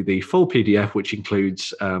through to the full PDF, which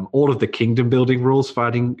includes all of the kingdom building rules for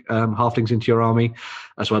adding halflings into your army,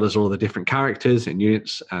 as well as all the different characters and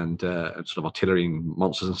units and sort of artillery and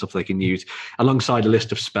monsters and stuff they can use, alongside a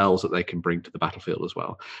list of spells that they can bring to the battlefield as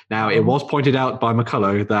well. Now, it was pointed out by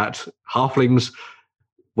McCullough that halflings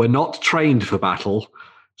were not trained for battle,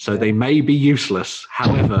 so they may be useless.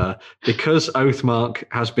 However, because Oathmark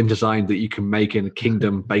has been designed that you can make in a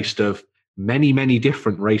kingdom based of many, many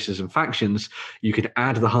different races and factions, you can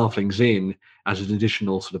add the halflings in as an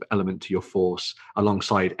additional sort of element to your force,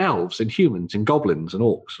 alongside elves and humans and goblins and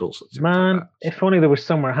orcs and all sorts of things. Man, if only there was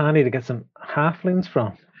somewhere handy to get some halflings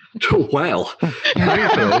from. Well,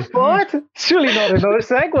 thankfully, what? Surely not another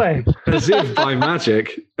segue. As if by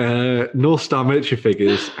magic, North Star Military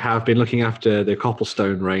Figures have been looking after the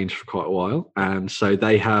Copplestone range for quite a while, and so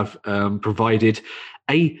they have provided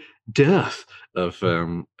a dearth of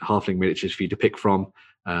halfling miniatures for you to pick from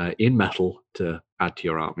in metal to add to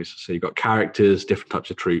your armies. So you've got characters, different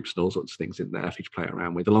types of troops, and all sorts of things in there for you to play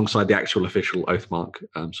around with, alongside the actual official Oathmark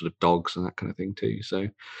sort of dogs and that kind of thing too. So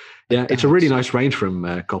yeah, it's a really nice range from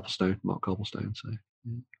Mark Copplestone. So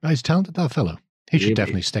he's talented, that fellow. He should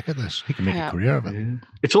definitely stick at this. He can make a career of it. Yeah.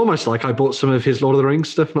 It's almost like I bought some of his Lord of the Rings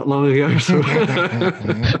stuff not long ago. So.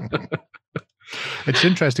 It's an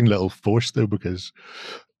interesting little force though, because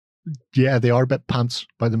yeah, they are a bit pants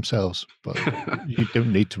by themselves, but you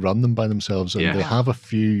don't need to run them by themselves. And they have a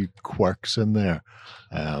few quirks in there.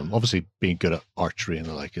 Obviously, being good at archery and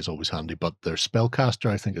the like is always handy, but their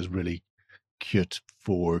spellcaster, I think, is really cute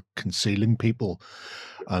for concealing people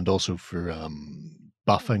and also for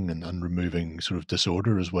buffing and removing sort of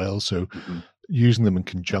disorder as well. So using them in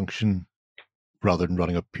conjunction rather than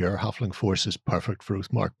running a pure halfling force is perfect for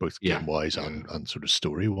Oathmark, both game-wise and sort of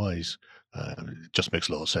story-wise. It just makes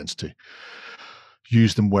a lot of sense to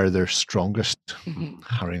use them where they're strongest,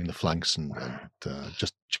 harrying the flanks and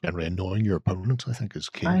just generally annoying your opponent, I think, is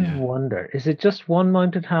key. I wonder, is it just one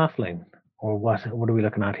mounted halfling? Or what are we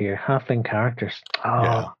looking at here? Halfling characters.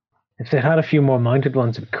 If they had a few more mounted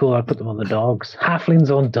ones, it'd be cool. I'd put them on the dogs. Halflings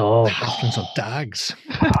on dogs. Halflings on dags.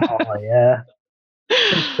 Oh, yeah.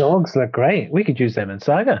 Those dogs look great. We could use them in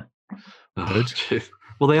Saga. Good.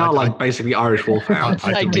 Well, they are basically Irish wolfhounds.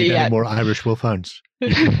 I don't need any more Irish wolfhounds.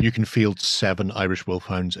 You can field 7 Irish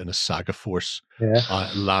wolfhounds in a Saga force. Yeah.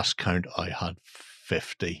 Last count, I had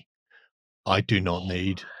 50. I do not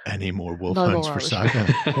need any more wolfhounds for Saga.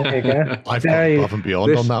 There you go. I've gone above and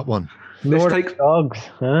beyond on that one. Dogs.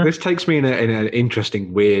 Huh? This takes me in an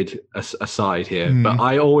interesting, weird aside here. But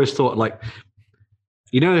I always thought, like,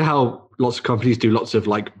 you know how lots of companies do lots of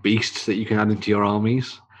like beasts that you can add into your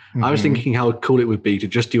armies? I was thinking how cool it would be to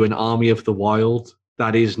just do an army of the wild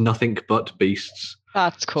that is nothing but beasts.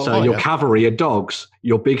 That's cool. So your cavalry are dogs,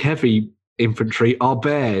 your big heavy infantry are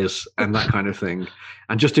bears, and that kind of thing.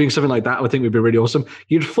 And just doing something like that, I think would be really awesome.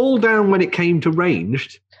 You'd fall down when it came to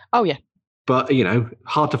ranged. Oh, yeah. But,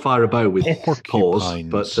 hard to fire a bow with paws.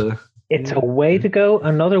 But it's a way to go.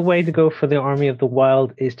 Another way to go for the army of the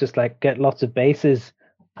wild is just like get lots of bases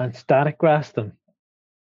and static grass them.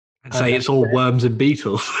 And say it's all worms and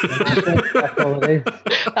beetles. That's all it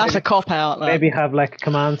is. That's a cop out. Maybe have like a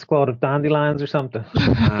command squad of dandelions or something.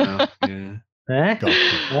 Good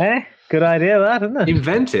idea, that, isn't it?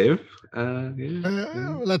 Inventive.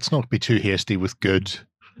 Let's not be too hasty with good.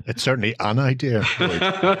 It's certainly an idea.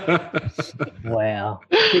 Well,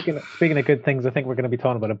 speaking of good things, I think we're going to be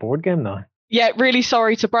talking about a board game now. Yeah, really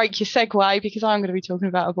sorry to break your segue because I'm going to be talking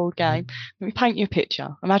about a board game. Let me paint you a picture.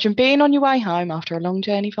 Imagine being on your way home after a long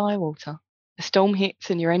journey via water. A storm hits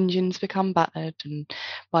and your engines become battered and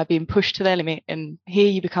by being pushed to their limit, and here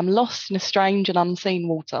you become lost in a strange and unseen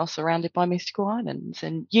water surrounded by mystical islands,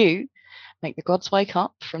 and you make the gods wake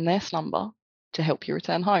up from their slumber to help you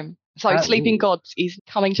return home. So Sleeping Gods is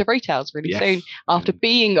coming to retails really soon after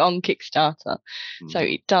being on Kickstarter. So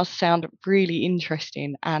it does sound really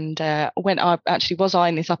interesting. And when I actually was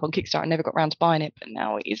eyeing this up on Kickstarter, I never got around to buying it, but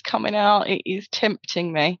now it is coming out. It is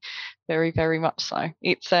tempting me very, very much so.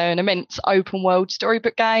 It's an immense open world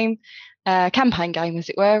storybook game. Campaign game, as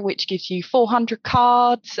it were, which gives you 400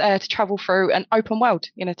 cards to travel through an open world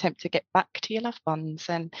in an attempt to get back to your loved ones.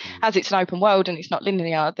 And as it's an open world and it's not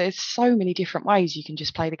linear, there's so many different ways you can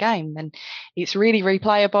just play the game, and it's really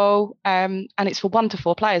replayable, and it's for 1 to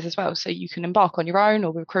 4 players as well, so you can embark on your own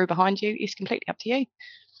or with a crew behind you. It's completely up to you.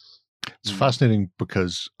 It's fascinating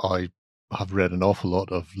because I have read an awful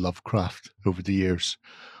lot of Lovecraft over the years.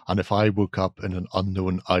 And if I woke up in an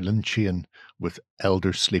unknown island chain with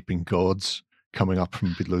elder sleeping gods coming up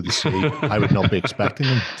from below the sea, I would not be expecting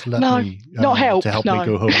them to let me help me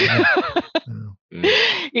go home.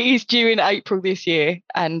 It is due in April this year,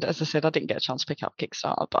 and as I said, I didn't get a chance to pick up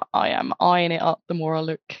Kickstarter, but I am eyeing it up the more I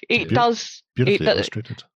look. Beautifully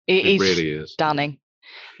illustrated. It really is stunning.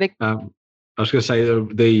 I was going to say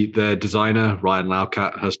the designer Ryan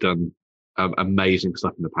Laukat has done amazing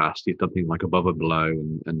stuff in the past. He's done things like Above and Below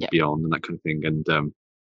and Beyond and that kind of thing, and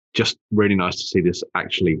just really nice to see this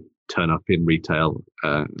actually turn up in retail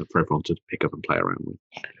for everyone to pick up and play around with.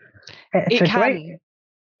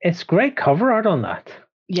 It's great cover art on that.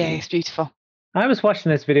 Yeah, it's beautiful. I was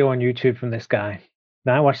watching this video on YouTube from this guy.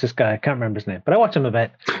 Now, I watched this guy, I can't remember his name, but I watched him a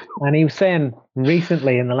bit, and he was saying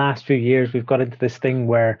recently in the last few years we've got into this thing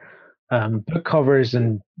where book covers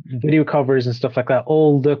and video covers and stuff like that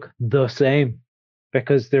all look the same,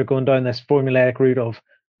 because they're going down this formulaic route of,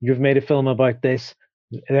 you've made a film about this,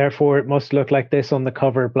 therefore it must look like this on the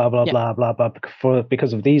cover, blah blah blah blah blah,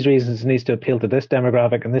 because of these reasons it needs to appeal to this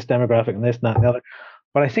demographic and this demographic and this and that and the other.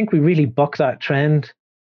 But I think we really buck that trend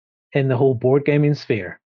in the whole board gaming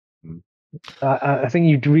sphere. I think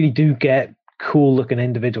you really do get cool looking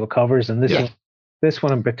individual covers, and this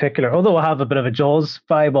one in particular, although I have a bit of a Jaws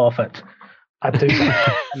vibe off it, I do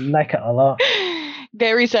I like it a lot.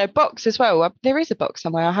 There is a box as well. There is a box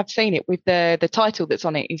somewhere. I have seen it with the title that's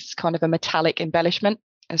on it is kind of a metallic embellishment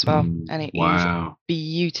as well, and it is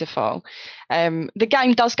beautiful. The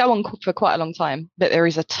game does go on for quite a long time, but there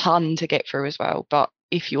is a ton to get through as well. But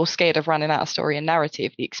if you're scared of running out of story and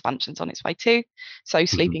narrative, the expansion's on its way too. So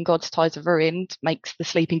Sleeping Gods Tides of Ruin makes the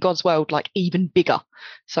Sleeping Gods world like even bigger.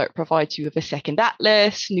 So it provides you with a second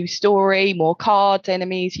atlas, new story, more cards,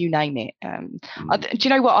 enemies, you name it. Do you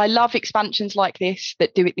know what? I love expansions like this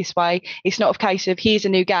that do it this way. It's not a case of here's a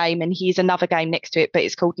new game and here's another game next to it, but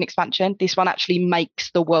it's called an expansion. This one actually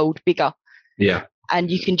makes the world bigger. Yeah.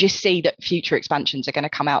 And you can just see that future expansions are going to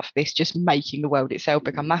come out for this, just making the world itself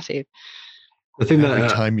become massive. The thing every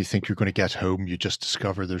time you think you're going to get home, you just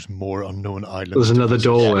discover there's more unknown islands. There's another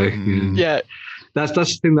doorway. Yeah. That's the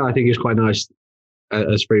thing that I think is quite nice,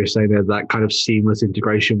 as Free was saying there, that kind of seamless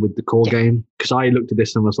integration with the core game. Because I looked at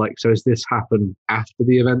this and was like, so has this happened after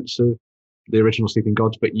the events of the original Sleeping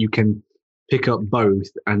Gods? But you can pick up both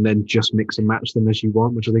and then just mix and match them as you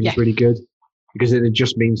want, which I think is really good. Because it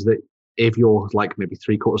just means that if you're like maybe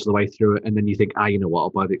 3/4 of the way through it and then you think, you know what, I'll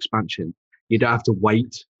buy the expansion, you don't have to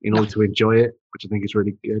wait in order to enjoy it, which I think is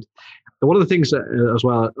really good. And one of the things that, as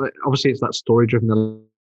well, obviously it's that story-driven element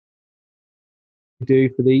we do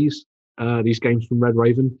for these games from Red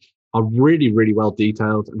Raven are really, really well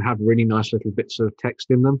detailed and have really nice little bits of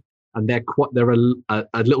text in them. And they're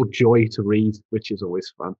a little joy to read, which is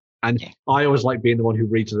always fun. And I always like being the one who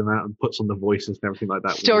reads them out and puts on the voices and everything like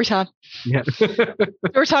that. Story time. Yeah.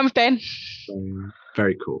 Story time with Ben.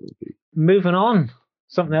 Very cool. Moving on.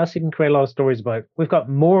 Something else you can create a lot of stories about. We've got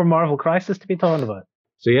more Marvel Crisis to be talking about.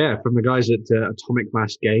 So from the guys at Atomic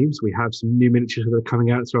Mass Games, we have some new miniatures that are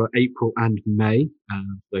coming out throughout April and May. For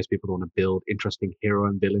those people who want to build interesting hero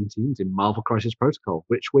and villain teams in Marvel Crisis Protocol,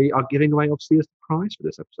 which we are giving away obviously as the prize for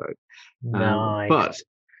this episode. Nice. But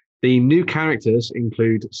the new characters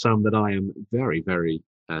include some that I am very, very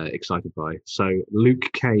excited by. So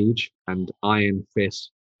Luke Cage and Iron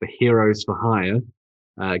Fist, the Heroes for Hire,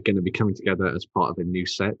 going to be coming together as part of a new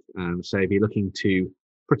set. So if you're looking to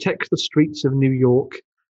protect the streets of New York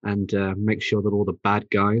and make sure that all the bad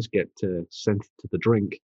guys get sent to the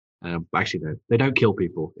drink. Actually, no, they don't kill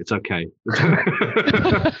people. It's okay.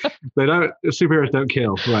 Superheroes don't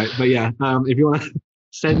kill, right? But if you want to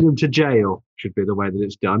send them to jail, should be the way that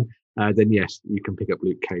it's done. Then yes, you can pick up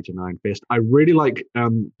Luke Cage and Iron Fist. I really like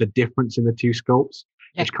the difference in the two sculpts,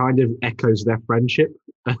 which kind of echoes their friendship.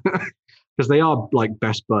 Because they are like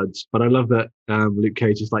best buds, but I love that Luke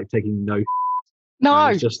Cage is like taking no.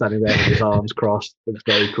 He's just standing there with his arms crossed. It's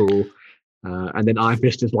very cool. And then Iron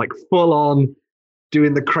Fist is like full on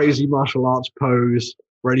doing the crazy martial arts pose,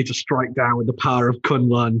 ready to strike down with the power of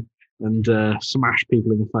Kunlun and smash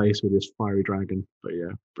people in the face with his fiery dragon. But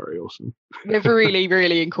very awesome. They've really,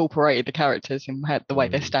 really incorporated the characters and the way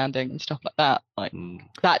they're standing and stuff like that. Like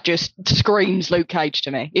that just screams Luke Cage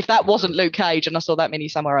to me. If that wasn't Luke Cage and I saw that mini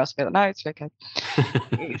somewhere else, I'd be like, no, it's Luke Cage.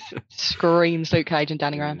 It screams Luke Cage and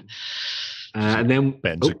Danny Rand. And then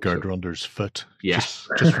Ben's a girder under his foot. Yes.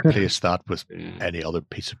 Just replace that with any other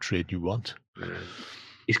piece of trade you want.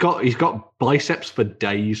 He's got biceps for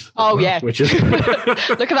days. Oh yeah. Which is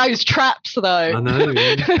look at those traps though. I know.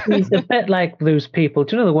 Yeah. He's a bit like those people.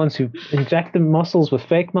 Do you know the ones who inject the muscles with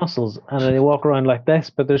fake muscles and they walk around like this,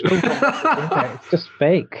 but there's no it's just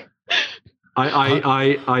fake.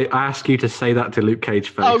 I ask you to say that to Luke Cage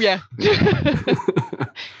face. Oh yeah.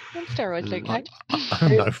 Steroids, Luke Cage.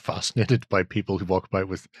 I'm now fascinated by people who walk about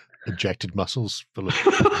with injected muscles.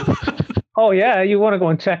 Oh yeah, you want to go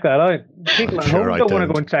and check that out. People at home don't want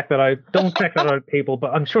to go and check that out. Don't check that out, people.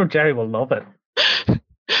 But I'm sure Jerry will love it.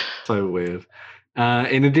 So weird.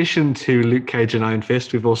 In addition to Luke Cage and Iron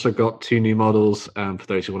Fist, we've also got two new models for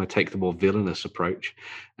those who want to take the more villainous approach.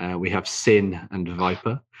 We have Sin and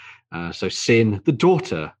Viper. So Sin, the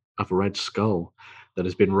daughter of Red Skull, that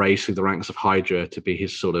has been raised through the ranks of Hydra to be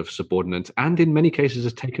his sort of subordinate, and in many cases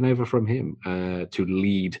has taken over from him to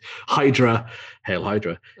lead Hydra, Hail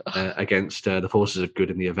Hydra, against the forces of good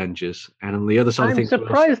in the Avengers. And on the other side of things, I'm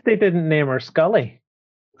surprised they didn't name her Scully.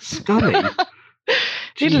 Scully?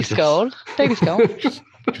 Little Skull, baby Skull.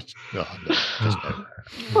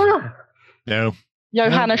 No.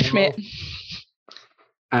 Johanna Schmidt.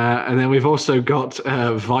 And then we've also got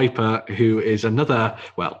Viper, who is another,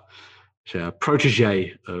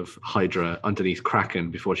 protege of Hydra underneath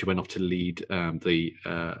Kraken before she went off to lead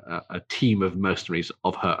a team of mercenaries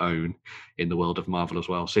of her own in the world of Marvel as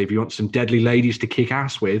well. So if you want some deadly ladies to kick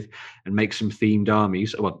ass with and make some themed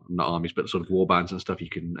armies, well, not armies, but sort of warbands and stuff, you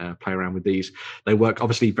can play around with these. They work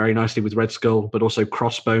obviously very nicely with Red Skull, but also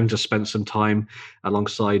Crossbones has spent some time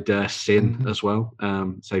alongside Sin as well.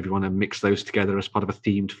 So if you want to mix those together as part of a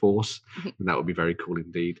themed force, then that would be very cool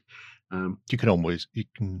indeed. You can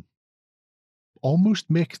almost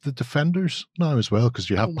make the Defenders now as well, because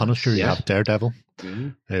you have Punisher, you have Daredevil.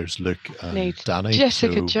 There's Luke and Danny.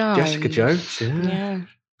 Jessica Jones. Yeah.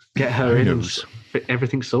 Get her in.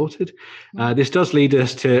 Everything sorted. This does lead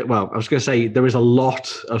us to, I was going to say, there is a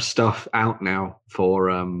lot of stuff out now for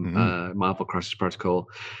Marvel Crisis Protocol.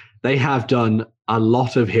 They have done a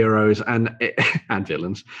lot of heroes and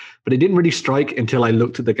villains, but it didn't really strike until I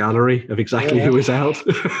looked at the gallery of exactly who is out.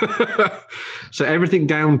 So everything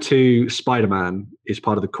down to Spider-Man is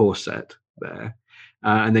part of the core set there.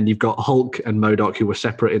 And then you've got Hulk and MODOK, who were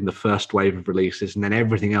separate in the first wave of releases, and then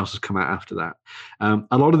everything else has come out after that.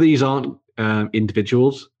 A lot of these aren't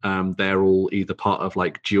individuals. They're all either part of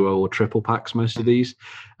like duo or triple packs, most of these.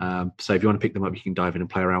 So if you want to pick them up, you can dive in and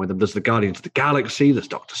play around with them. There's the Guardians of the Galaxy, there's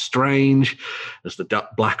Doctor Strange, there's the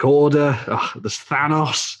Black Order, there's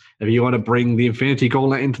Thanos. If you want to bring the Infinity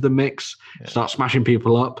Gauntlet into the mix, start smashing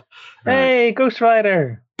people up. Hey, Ghost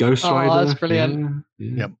Rider. Ghost Rider. That's brilliant.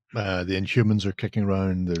 Yep. The Inhumans are kicking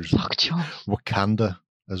around. There's Wakanda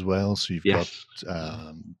as well. So you've got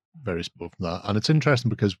various people from that. And it's interesting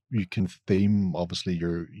because you can theme, obviously,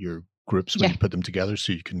 your groups when you put them together.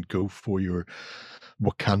 So you can go for your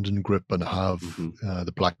Wakandan group and have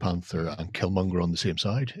the Black Panther and Killmonger on the same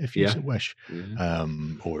side, if you so wish,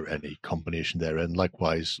 or any combination therein.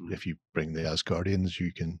 Likewise, if you bring the Asgardians,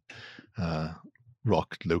 you can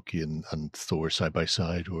rock Loki and Thor side by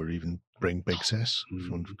side, or even bring Big Sis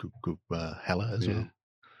from Hela as well.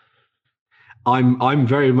 I'm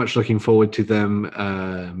very much looking forward to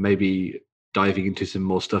them maybe diving into some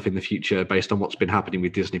more stuff in the future based on what's been happening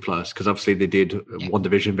with Disney Plus, because obviously they did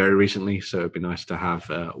WandaVision very recently, so it'd be nice to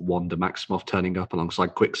have Wanda Maximoff turning up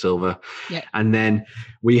alongside Quicksilver. And then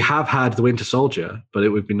we have had the Winter Soldier, but it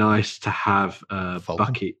would be nice to have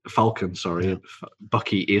Falcon.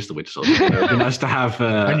 Bucky is the Winter Soldier. It would be nice to have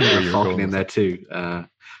Falcon in there too,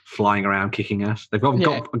 flying around kicking ass. They've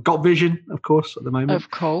got Vision, of course, at the moment,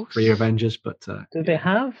 of course, for your Avengers, but do they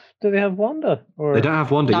have Wanda? Or they don't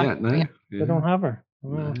have Wanda yet. No, they don't have her.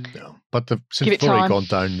 No. But since they've already gone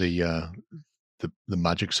down the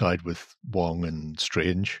magic side with Wong and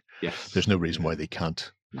Strange, there's no reason why they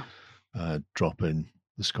can't drop in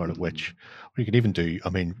the Scarlet Witch. Or you could even do,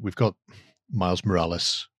 we've got Miles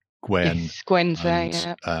Morales, Gwen's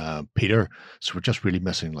there, Peter, so we're just really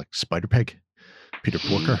missing like Spider-Pig, Peter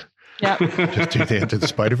Porker. Just do the Into the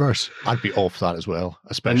Spider-Verse. I'd be all for that as well,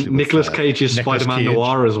 especially and Nicolas Cage's Spider-Man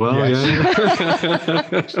Noir as well.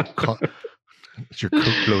 It's your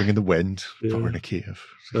coat blowing in the wind, power in a cave.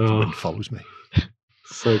 The wind follows me.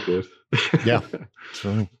 So good.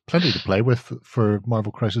 So plenty to play with for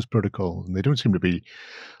Marvel Crisis Protocol, and they don't seem to be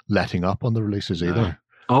letting up on the releases either.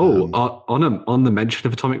 On the mention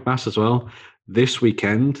of Atomic Mass as well, this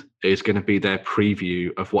weekend is going to be their preview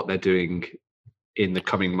of what they're doing in the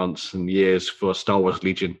coming months and years for Star Wars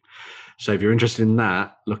Legion. So if you're interested in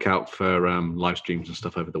that, look out for live streams and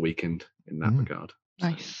stuff over the weekend in that regard.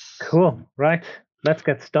 Nice. Cool. Right. Let's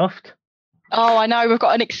get stuffed. Oh, I know. We've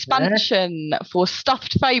got an expansion for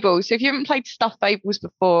Stuffed Fables. So if you haven't played Stuffed Fables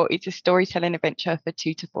before, it's a storytelling adventure for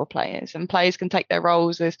 2 to 4 players. And players can take their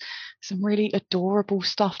roles as some really adorable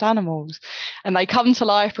stuffed animals. And they come to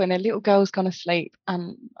life when a little girl's gone to sleep.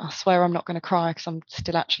 And I swear I'm not going to cry because I'm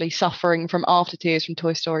still actually suffering from after tears from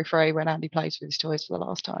Toy Story 3 when Andy plays with his toys for the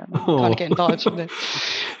last time. I'm kind of getting vibes from this.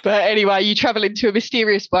 But anyway, you travel into a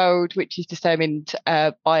mysterious world, which is determined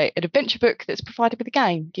by an adventure book that's provided with a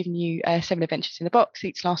game, giving you 7 adventures in the box,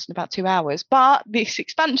 each lasting about 2 hours. But this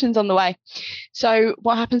expansion's on the way. So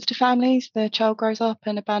what happens to families? The child grows up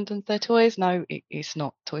and abandons their toys. No, it's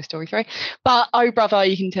not Toy Story 3. But oh brother,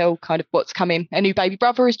 you can tell kind of what's coming. A new baby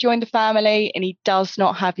brother has joined the family and he does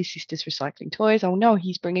not have his sister's recycling toys. Oh no,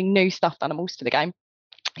 he's bringing new stuffed animals to the game.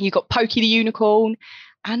 You've got Pokey the Unicorn,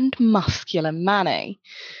 and Muscular Manny.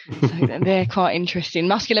 So they're quite interesting.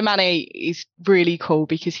 Muscular Manny is really cool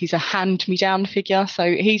because he's a hand-me-down figure.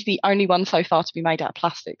 So he's the only one so far to be made out of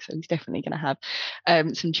plastic. So he's definitely going to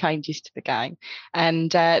have some changes to the game.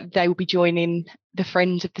 And they will be joining the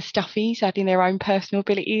friends of the Stuffies, adding their own personal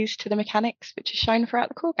abilities to the mechanics, which is shown throughout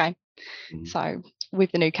the core game. So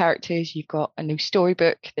with the new characters, you've got a new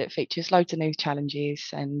storybook that features loads of new challenges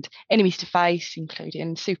and enemies to face,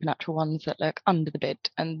 including supernatural ones that lurk under the bed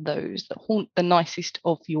and those that haunt the nicest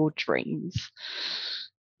of your dreams.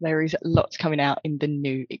 There is lots coming out in the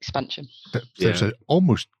new expansion. There's an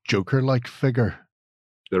almost Joker-like figure.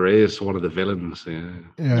 There is one of the villains.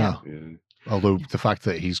 Yeah. Although the fact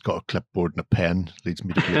that he's got a clipboard and a pen leads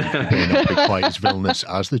me to believe he may not be quite as villainous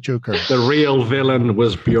as the Joker. The real villain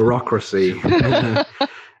was bureaucracy.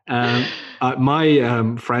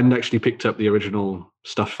 My friend actually picked up the original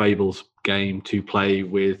Stuffed Fables game to play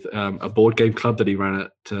with a board game club that he ran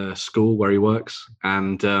at school where he works.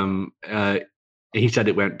 And he said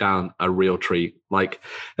it went down a real treat. Like,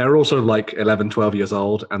 they're also like 11, 12 years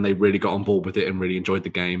old, and they really got on board with it and really enjoyed the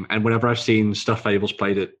game. And whenever I've seen Stuffed Fables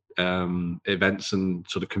played at events and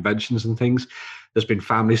sort of conventions and things, there's been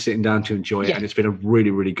families sitting down to enjoy it, and it's been a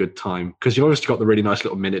really, really good time, because you've obviously got the really nice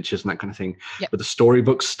little miniatures and that kind of thing, but the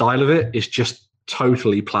storybook style of it is just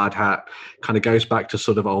totally plaid hat, kind of goes back to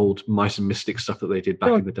sort of old Mice and Mystics stuff that they did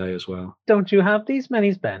back in the day as well. Don't you have these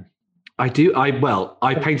minis, Ben? I do. I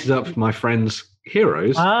painted up my friend's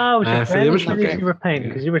heroes for the original game. You were painting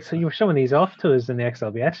because you were showing these off to us in the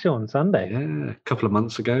XLBS show on Sunday. Yeah, a couple of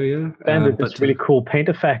months ago. Ben did this really cool paint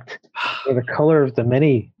effect where the color of the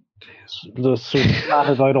mini was sort of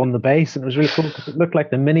splattered out on the base, and it was really cool because it looked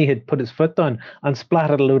like the mini had put his foot down and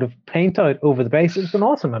splattered a load of paint out over the base. It was an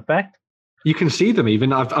awesome effect. You can see them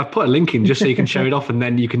even. I've put a link in just so you can show it off, and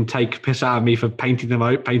then you can take piss out of me for painting them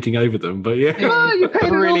out, painting over them. But yeah, you painted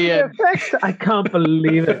brilliant effect. I can't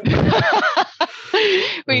believe it.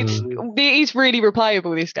 It is really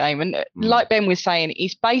replayable, this game, and like Ben was saying,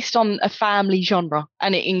 it's based on a family genre,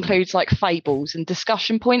 and it includes like fables and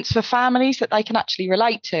discussion points for families that they can actually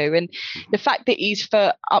relate to. And the fact that it's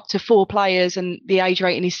for up to 4 players and the age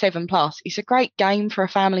rating is 7+, it's a great game for a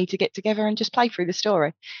family to get together and just play through the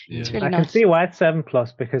story. It's really nice. I can see why it's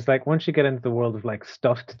 7+, because like once you get into the world of like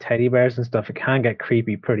stuffed teddy bears and stuff, it can get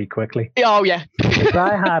creepy pretty quickly. Oh yeah. If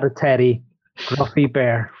I had a teddy Gruffy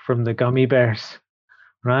Bear from the Gummy Bears,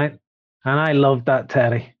 right? And I loved that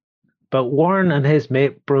teddy. But Warren and his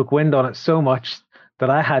mate broke wind on it so much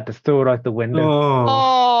that I had to throw it out the window.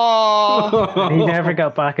 Oh. He never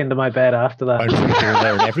got back into my bed after that. Here,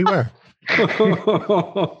 there, and everywhere.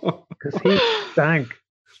 Because he stank.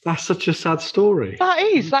 That's such a sad story. That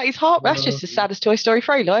is hard. That's just as sad as Toy Story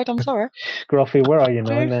 3, Lloyd. I'm sorry. Gruffy, where are you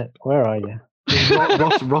now, mate? Where are you?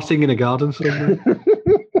 Rotting in a garden somewhere.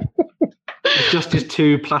 It's just his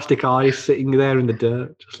 2 plastic eyes sitting there in the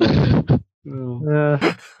dirt. Just like,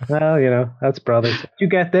 well, you know, that's brothers. If you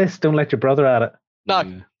get this, don't let your brother at it. No.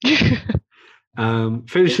 Yeah.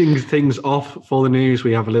 Finishing things off for the news,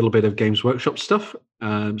 we have a little bit of Games Workshop stuff.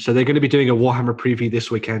 So they're going to be doing a Warhammer preview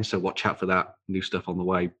this weekend, so watch out for that. New stuff on the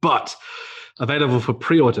way. But available for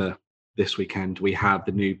pre-order this weekend, we have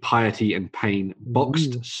the new Piety and Pain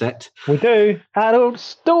boxed set. We do. Adult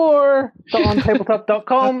store on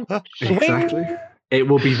tabletop.com. Exactly. It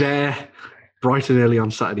will be there bright and early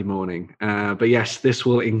on Saturday morning. But yes, this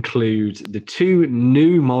will include the 2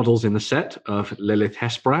 new models in the set of Lilith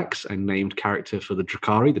Hesperakes, a named character for the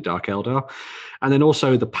Drukhari, the Dark Eldar, and then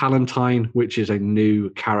also the Palatine, which is a new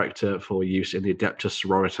character for use in the Adeptus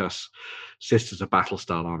Sororitas Sisters of Battle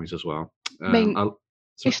style armies as well.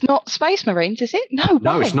 It's not Space Marines, is it?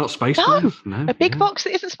 No, it's not Space Marines. No, a big box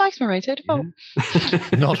that isn't Space Marines.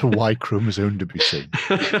 Not a Y chromosome to be seen.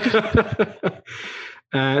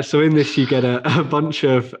 So in this, you get a bunch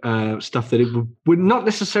of stuff that it would not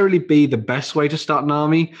necessarily be the best way to start an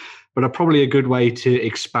army, but are probably a good way to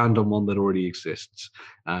expand on one that already exists.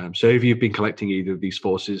 So if you've been collecting either of these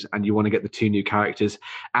forces and you want to get the 2 new characters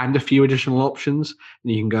and a few additional options,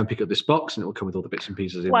 then you can go and pick up this box, and it will come with all the bits and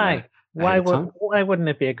pieces in there. Why wouldn't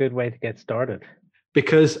it be a good way to get started?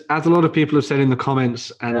 Because as a lot of people have said in the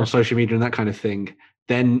comments and on social media and that kind of thing,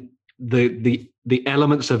 then the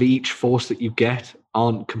elements of each force that you get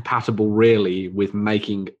aren't compatible really with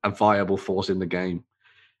making a viable force in the game.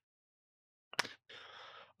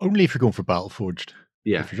 Only if you're going for Battleforged.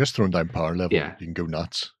 Yeah. If you're just throwing down power level, you can go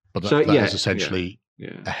nuts. But that is essentially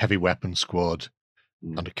a heavy weapon squad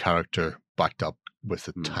and a character backed up with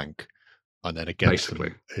a tank. And then against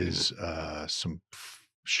them is some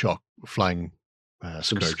flying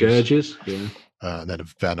scourges. Yeah. And then a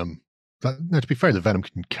Venom. Now, to be fair, the Venom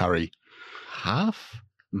can carry half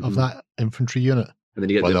of that infantry unit. And then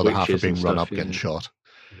you get while the other half are being run stuff, up, getting shot.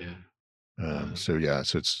 Yeah. So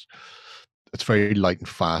it's very light and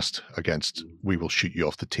fast against we will shoot you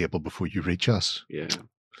off the table before you reach us. Yeah.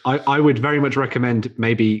 I would very much recommend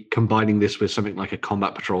maybe combining this with something like a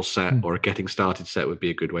combat patrol set or a getting started set would be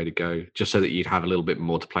a good way to go, just so that you'd have a little bit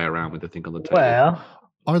more to play around with the thing on the table. Well,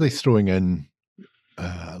 are they throwing in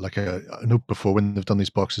like I know before when they've done these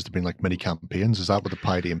boxes, they've been like mini campaigns? Is that what the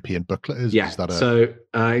Piety and Pain booklet is? Yeah. Is that so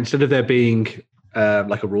instead of there being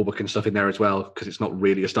like a rulebook and stuff in there as well, because it's not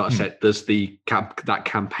really a starter set, there's that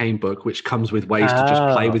campaign book which comes with ways to just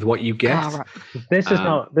play with what you get. Right.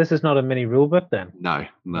 This is not a mini rulebook then. No,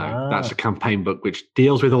 that's a campaign book which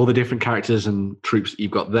deals with all the different characters and troops that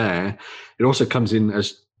you've got there. It also comes in,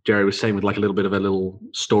 as Jerry was saying, with like a little bit of a little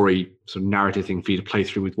story sort of narrative thing for you to play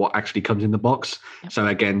through with what actually comes in the box. Yep. So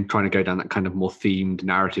again, trying to go down that kind of more themed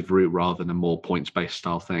narrative route rather than a more points-based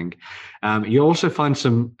style thing. You'll also find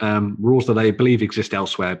some rules that I believe exist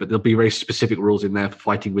elsewhere, but there'll be very specific rules in there for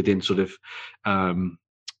fighting within sort of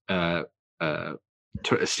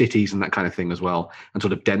cities and that kind of thing as well, and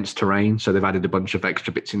sort of dense terrain. So they've added a bunch of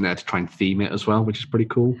extra bits in there to try and theme it as well, which is pretty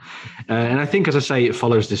cool. And I think, as I say, it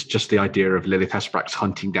follows just the idea of Lilith Hesprax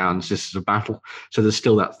hunting down Sisters of Battle. So there's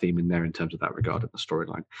still that theme in there in terms of that regard in the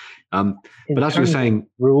storyline. But as you were saying,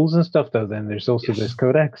 rules and stuff though, then there's also this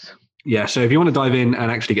codex. Yeah, so if you want to dive in and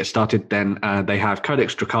actually get started, then they have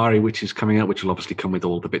Codex Drukhari, which is coming out, which will obviously come with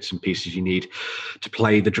all the bits and pieces you need to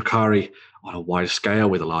play the Drukhari on a wider scale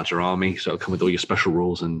with a larger army. So it'll come with all your special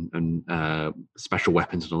rules and special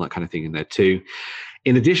weapons and all that kind of thing in there too.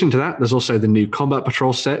 In addition to that, there's also the new Combat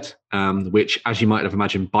Patrol set, which, as you might have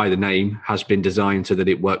imagined by the name, has been designed so that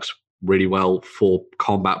it works really well for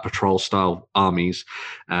combat patrol style armies,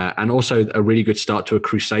 and also a really good start to a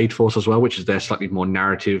crusade force as well, which is their slightly more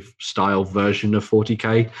narrative style version of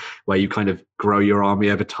 40k, where you kind of grow your army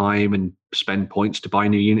over time and spend points to buy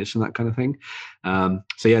new units and that kind of thing.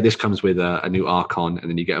 So yeah, this comes with a new Archon, and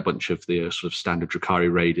then you get a bunch of the sort of standard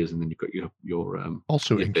Drukhari raiders, and then you've got your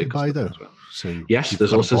also your Incubi though. Well. So yes,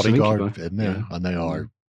 there's also some bodyguard in there, and they are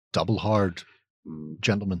double hard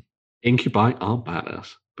gentlemen. Incubi are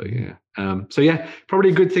badass. But yeah, so yeah, probably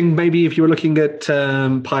a good thing. Maybe if you were looking at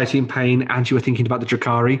Piety and Pain and you were thinking about the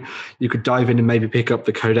Drukhari, you could dive in and maybe pick up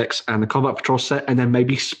the Codex and the Combat Patrol set, and then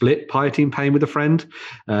maybe split Piety and Pain with a friend,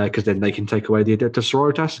 because then they can take away the Adeptus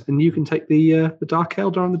Sororitas, and you can take the Dark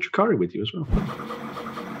Eldar and the Drukhari with you as well.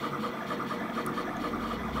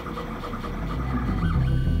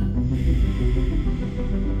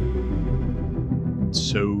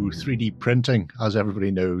 So 3D printing, as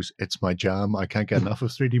everybody knows, it's my jam. I can't get enough of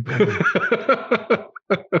 3D printing.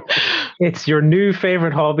 It's your new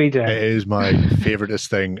favorite hobby, Dan. It is my favoriteest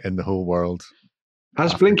thing in the whole world.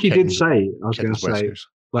 As Blinky did say, I was going to say,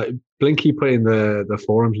 like Blinky put in the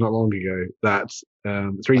forums not long ago that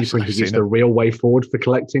 3D printing is the real way forward for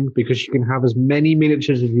collecting, because you can have as many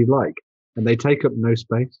miniatures as you like, and they take up no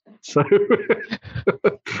space. So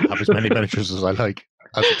have as many miniatures as I like.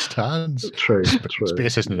 As it stands, true.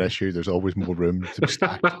 Space isn't an issue. There's always more room to be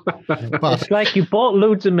stacked. But it's like you bought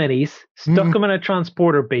loads of minis, stuck them in a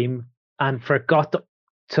transporter beam, and forgot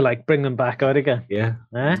to like bring them back out again. Yeah.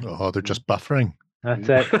 Oh, they're just buffering. That's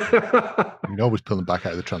it. You can always pull them back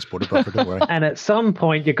out of the transporter buffer, don't worry. And at some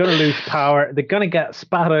point, you're going to lose power. They're going to get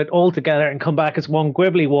spat out all together and come back as one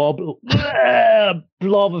gribbly blob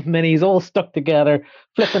of minis all stuck together,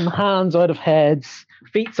 flipping hands out of heads,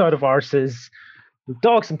 feet out of arses.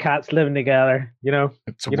 Dogs and cats living together, you know.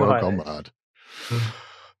 It's a world gone mad.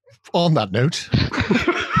 On that note,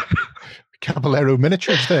 Caballero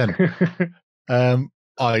miniatures then.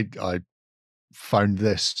 I found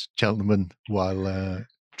this gentleman while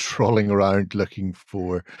trawling around looking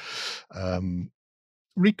for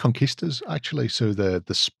Reconquistas, actually. So the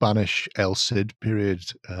Spanish El Cid period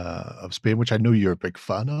of Spain, which I know you're a big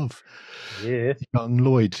fan of. Yeah. Young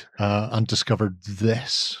Lloyd, and discovered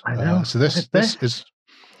this. I know. So this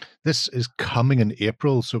is coming in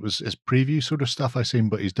April. So it was his preview sort of stuff I seen,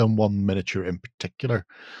 but he's done one miniature in particular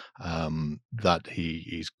that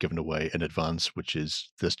he's given away in advance, which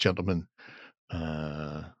is this gentleman.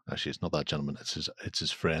 Actually, it's not that gentleman. It's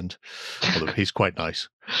his friend, although he's quite nice.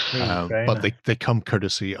 But they come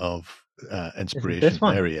courtesy of Inspiration.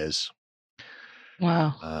 There he is.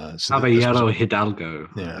 Wow. So Caballero Hidalgo.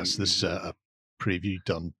 Yes, this is a preview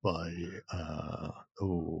done by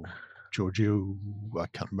Giorgio. I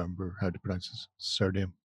can't remember how to pronounce his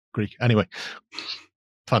surname. Greek. Anyway,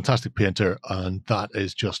 fantastic painter, and that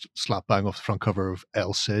is just slap bang off the front cover of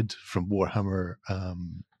El Cid from Warhammer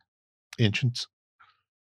Ancients.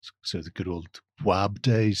 So the good old WAB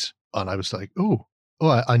days. And I was like, oh,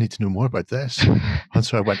 I need to know more about this. And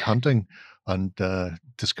so I went hunting and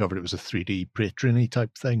discovered it was a 3D patron-y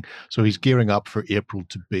type thing. So he's gearing up for April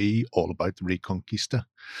to be all about the Reconquista.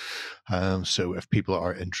 So if people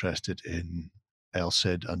are interested in El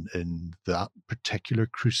Cid and in that particular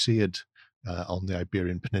crusade on the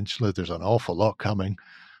Iberian Peninsula, there's an awful lot coming.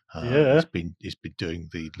 He's been doing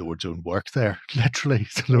the Lord's own work there, literally.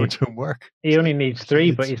 It's the Lord's own work. He only needs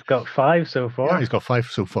 3, but he's got 5 so far. Yeah, he's got 5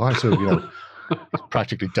 so far. So he's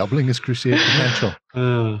practically doubling his crusade potential.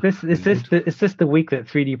 Is this the week that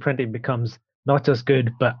 3D printing becomes not just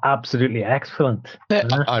good but absolutely excellent?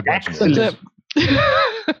 Excellent.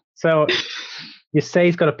 So you say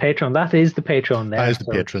he's got a Patreon. That is the Patreon there. That is the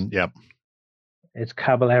Patreon. Yep. It's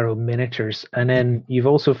Caballero Miniatures, and then you've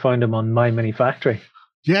also found him on My Mini Factory.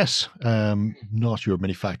 Yes, not your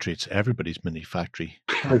mini factory. It's everybody's mini factory.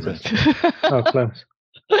 Oh, close.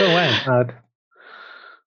 Go away,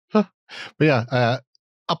 But yeah,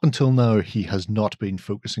 up until now, he has not been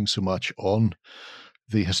focusing so much on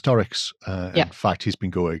the historics. In fact, he's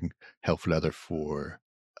been going hell for leather for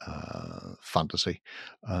fantasy.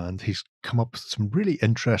 And he's come up with some really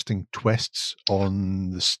interesting twists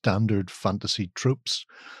on the standard fantasy tropes.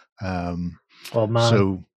 Oh, man.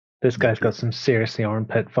 So this guy's got some seriously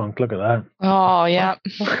armpit funk. Look at that. Oh, yeah.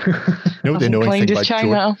 They know anything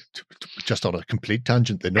about just on a complete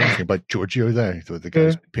tangent, they know anything about Giorgio there, the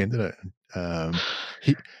guy's painted it.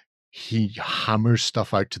 He hammers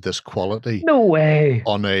stuff out to this quality. No way.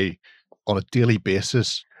 On a daily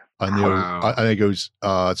basis. And and he goes,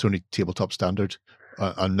 it's only tabletop standard,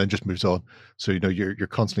 and then just moves on. So you're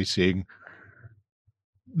constantly seeing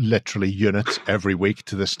literally units every week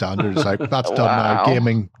to the standard. It's like, that's done now.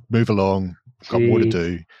 Gaming, move along. Got more to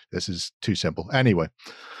do. This is too simple. Anyway,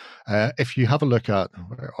 if you have a look at,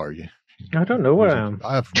 where are you? I don't know where I am.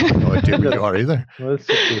 I have no idea where you are either. Well, let's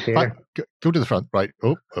here. Go to the front, right?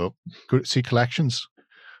 Go to see collections,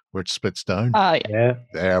 where it splits down. Yeah.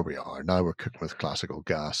 There we are. Now we're cooking with classical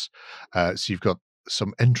gas. So you've got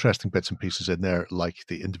some interesting bits and pieces in there, like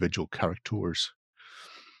the individual characters.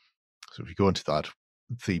 So if you go into that,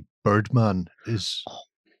 the Birdman is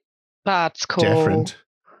that's cool. Different.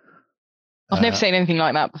 I've never seen anything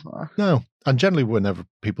like that before. No. And generally, whenever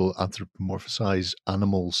people anthropomorphize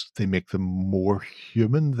animals, they make them more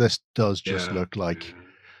human. This does just look like,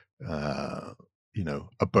 a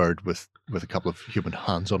bird with a couple of human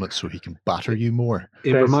hands on it, so he can batter you more.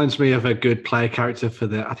 It reminds me of a good player character for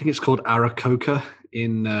I think it's called Aarakocra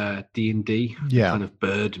in D&D. Yeah, kind of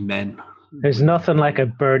bird men. There's nothing like a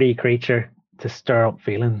birdie creature to stir up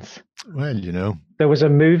feelings. Well, there was a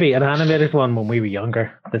movie, an animated one when we were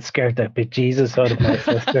younger, that scared the bejesus out of my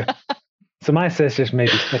sister. So my sister's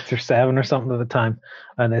maybe 6 or 7 or something at the time,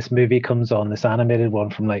 and this movie comes on, this animated one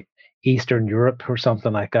from like Eastern Europe or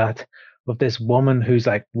something like that, with this woman who's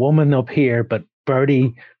like woman up here, but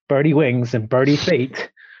birdie wings and birdie feet,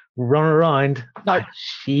 run around. No,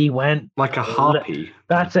 she went like a harpy.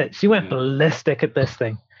 That's it. She went ballistic at this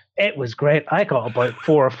thing. It was great. I got about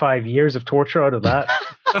 4 or 5 years of torture out of that.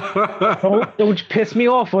 Don't you piss me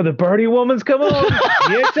off when the birdie woman's come on.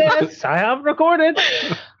 Yes, I have recorded.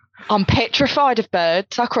 I'm petrified of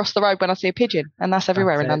birds. I cross the road when I see a pigeon, and that's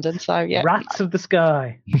everywhere in London. So yeah, rats of the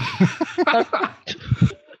sky.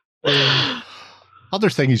 Other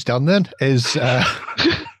thing he's done then is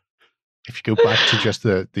if you go back to just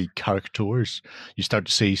the characters, you start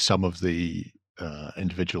to see some of the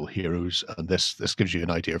individual heroes, and this gives you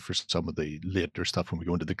an idea for some of the later stuff when we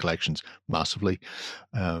go into the collections massively.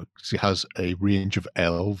 He has a range of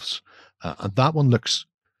elves, and that one looks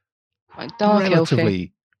dark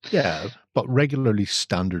relatively but regularly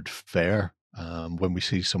standard fare. When we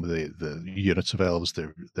see some of the units of elves,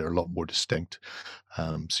 they're a lot more distinct.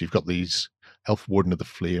 So you've got these Elf Warden of the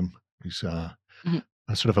Flame, who's a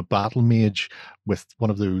sort of a battle mage with one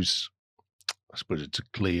of those, I suppose it's a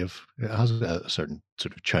glaive. It has a certain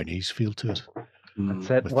sort of Chinese feel to it. That's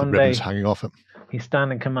it. With One the ribbons day hanging off it. He's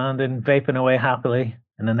standing commanding, vaping away happily,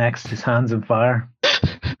 and the next his hand's on fire.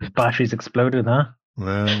 His batteries exploded, huh?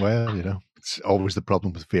 Well, it's always the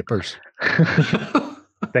problem with vapors.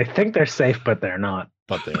 They think they're safe, but they're not.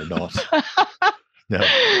 But they're not. No.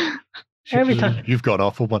 Every time you've got an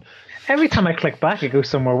awful one. Every time I click back, it goes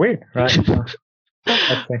somewhere weird, right?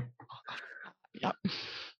 Yeah.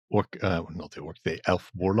 The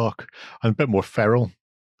Elf Warlock. I'm a bit more feral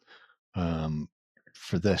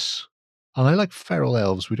for this. And I like feral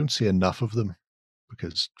elves. We don't see enough of them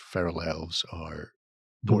because feral elves are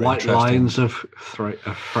the White Lions of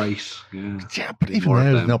Thrace. Yeah, but even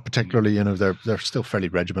they're not particularly, they're still fairly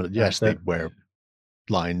regimented. Yes, they wear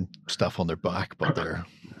lion stuff on their back, but they're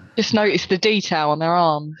Just notice the detail on their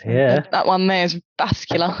arms. Yeah. That one there is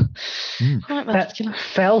vascular. Quite vascular.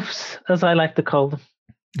 Felfs, as I like to call them.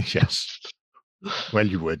 Yes. Well,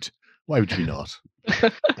 you would. Why would you not?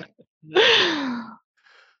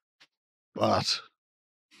 But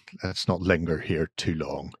let's not linger here too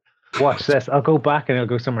long. Watch this. I'll go back and I'll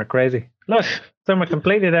go somewhere crazy. Look, somewhere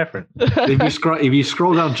completely different. If you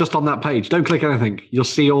scroll down just on that page, don't click anything. You'll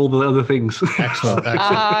see all the other things. Excellent.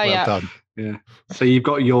 Well done. Yeah. So you've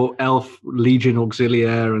got your elf Legion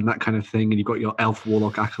Auxiliaire and that kind of thing, and you've got your elf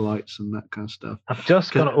Warlock Acolytes and that kind of stuff. I'm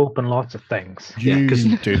just going to open lots of things. You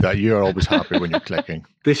do that. You're always happy when you're clicking.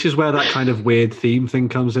 This is where that kind of weird theme thing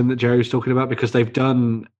comes in that Jerry was talking about, because they've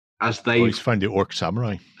done he's found the Orc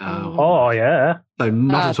Samurai. Oh yeah. So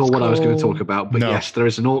not at all what I was going to talk about, but yes, there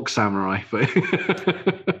is an Orc Samurai.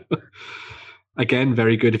 Again,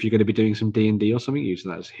 very good if you're going to be doing some D&D or something, use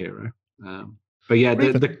that as a hero. But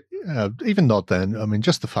yeah, even not then. I mean,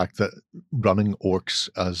 just the fact that running orcs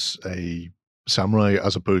as a samurai,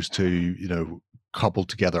 as opposed to cobbled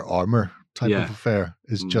together armor type of affair,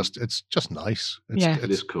 is it's just nice.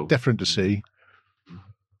 It is cool. Different to see.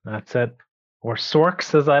 That's it. Or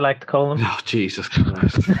Sorks, as I like to call them. Oh, Jesus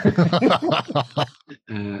Christ.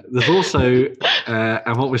 There's also,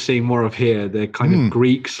 and what we're seeing more of here, they're kind of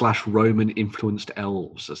Greek/Roman influenced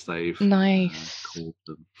elves, as they've called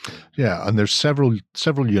them. Yeah, and there's several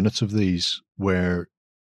units of these where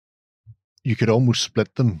you could almost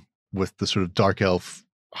split them with the sort of dark elf,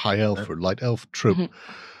 high elf, or light elf trope.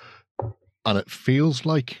 And it feels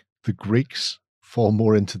like the Greeks fall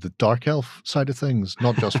more into the dark elf side of things,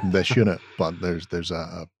 not just from this unit, but there's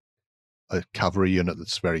a cavalry unit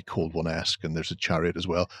that's very Cold One-esque, and there's a chariot as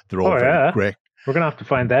well. They're all very great. We're gonna have to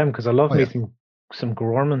find them, because I love meeting some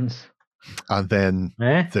Gormans. And then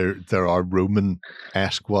there are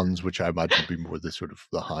Roman-esque ones, which I imagine would be more the sort of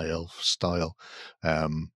the high elf style,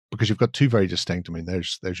 because you've got two very distinct. I mean,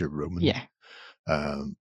 there's your Roman,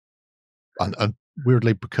 and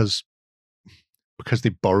weirdly because they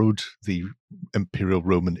borrowed the Imperial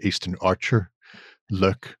Roman Eastern Archer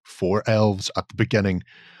look for elves at the beginning,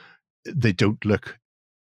 they don't look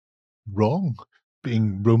wrong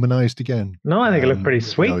being Romanized again. No, I think it looked pretty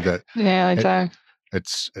sweet. I do.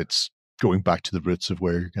 It's going back to the roots of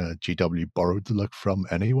where GW borrowed the look from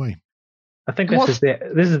anyway. I think this is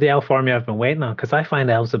the elf army I've been waiting on, because I find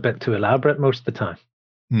elves a bit too elaborate most of the time.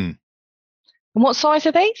 And what size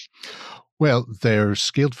are these? Well, they're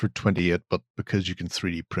scaled for 28, but because you can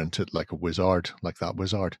 3D print it like a wizard, like that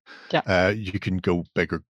wizard, you can go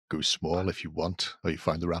big or go small if you want, or you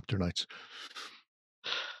find the Raptor Knights.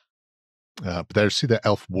 But there's, see the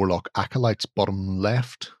Elf Warlock Acolytes bottom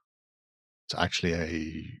left. It's actually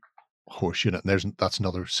a horse unit. And that's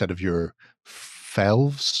another set of your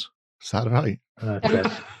Felves. Is that right?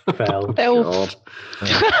 Felves.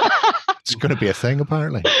 It's going to be a thing,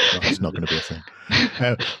 apparently. No, it's not going to be a thing.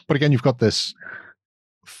 But again, you've got this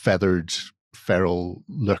feathered, feral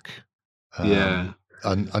look. And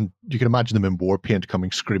you can imagine them in war paint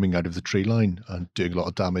coming screaming out of the tree line and doing a lot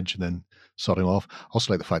of damage and then sodding off.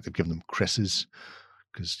 Also like the fact they've given them krisses,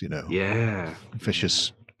 because,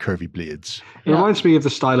 vicious, curvy blades. It reminds me of the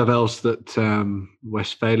style of elves that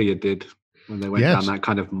Westphalia did when they went down that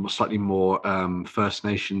kind of slightly more First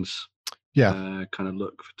Nations kind of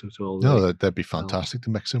look to all. No, that'd be fantastic to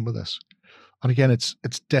mix in with this. And again, it's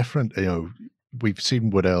different. We've seen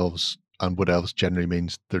wood elves, and wood elves generally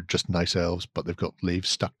means they're just nice elves, but they've got leaves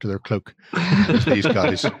stuck to their cloak. these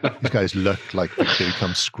guys look like they do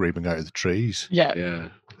come screaming out of the trees. To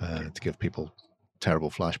give people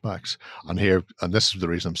terrible flashbacks. And this is the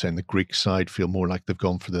reason I'm saying the Greek side feel more like they've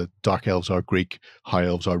gone for the dark elves are Greek, high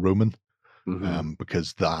elves are Roman,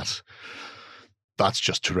 because that's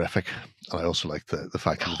just terrific. And I also like the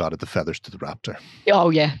fact that they've added the feathers to the raptor.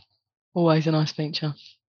 Oh yeah, always a nice feature.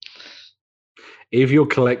 If you're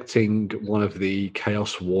collecting one of the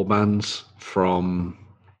Chaos Warbands from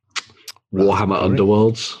Warhammer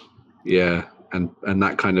Underworlds, and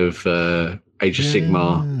that kind of Age of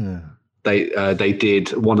Sigmar, they did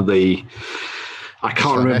one of the, I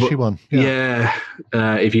can't remember one.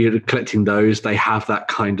 If you're collecting those, they have that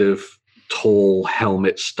kind of tall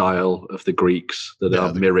helmet style of the Greeks that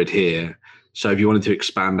are mirrored here. So if you wanted to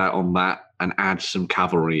expand out on that and add some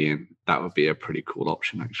cavalry in, that would be a pretty cool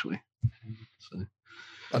option, actually.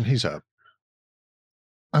 And he's I'm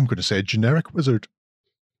going to say a generic wizard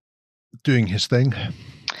doing his thing.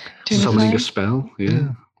 Summoning a spell,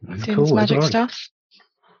 doing some magic stuff.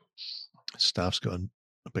 Staff's got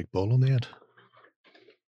a big ball on the end.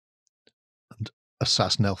 And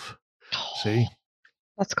assassin elf. See?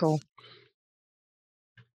 That's cool.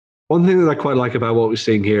 One thing that I quite like about what we're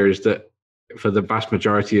seeing here is that for the vast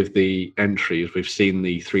majority of the entries, we've seen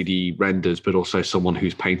the 3D renders, but also someone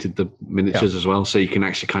who's painted the miniatures as well. So you can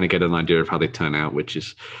actually kind of get an idea of how they turn out, which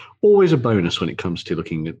is always a bonus when it comes to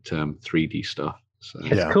looking at 3D stuff. So,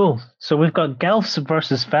 it's cool. So we've got Gelfs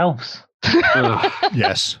versus Velfs.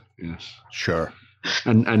 Yes. Yes. Sure.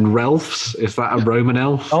 And Relfs, is that a Roman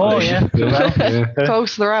elf? Oh, yeah.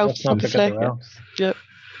 Close to the Ralphs. Let's not forget the Ralphs. Yep.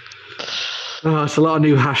 Oh, it's a lot of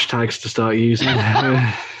new hashtags to start using.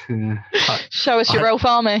 Show us your Ralph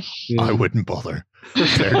army. I wouldn't bother.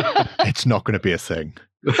 It's not going to be a thing.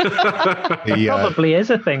 It probably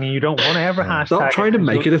is a thing, and you don't want to ever hashtag. Stop trying to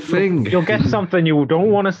make it a thing. You'll get something you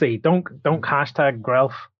don't want to see. Don't hashtag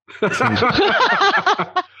Grelf.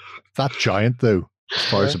 That giant, though, as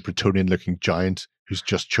far as a Bretonnian-looking giant who's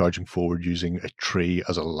just charging forward using a tree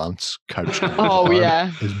as a lance couched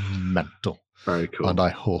is mental. Very cool. And I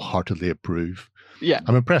wholeheartedly approve. Yeah.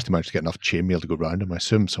 I'm impressed he managed to get enough chainmail to go round him. I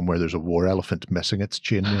assume somewhere there's a war elephant missing its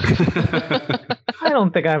chainmail. I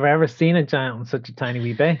don't think I've ever seen a giant on such a tiny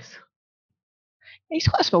wee base. He's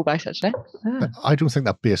quite a small base, actually. Yeah. I don't think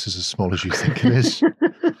that base is as small as you think it is.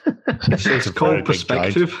 It's called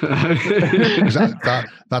perspective.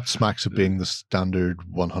 That smacks of being the standard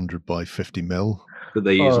 100 by 50 mil. That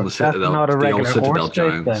they use on the Citadel. Not a the old Citadel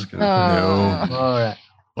giants. No. All right.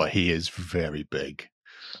 But he is very big.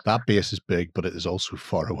 That base is big, but it is also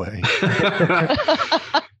far away.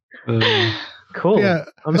 Cool. Yeah,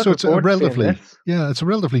 so it's a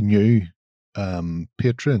relatively new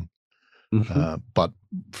patron. Mm-hmm. But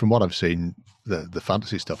from what I've seen, the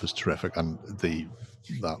fantasy stuff is terrific, and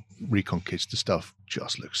that Reconquista stuff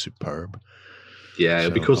just looks superb. Yeah,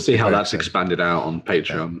 it'll be cool to see how that's expanded out on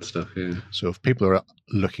Patreon and stuff. Yeah. So if people are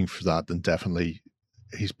looking for that, then definitely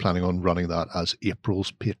he's planning on running that as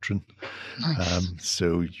April's patron. Nice.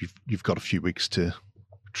 So you've got a few weeks to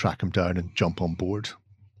track him down and jump on board.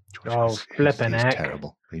 Flipping heck.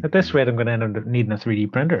 Terrible. At this rate, I'm going to end up needing a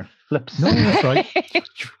 3D printer. Flips. No, that's right.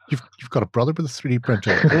 You've got a brother with a 3D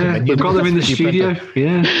printer. Yeah, we've got them in the studio.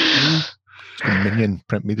 Yeah. Minion,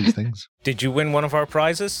 print me these things. Did you win one of our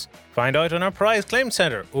prizes? Find out on our prize claim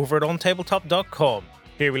center over at ontabletop.com.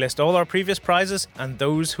 Here we list all our previous prizes and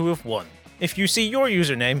those who have won. If you see your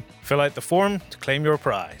username, fill out the form to claim your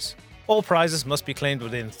prize. All prizes must be claimed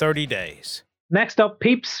within 30 days. Next up,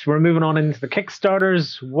 peeps, we're moving on into the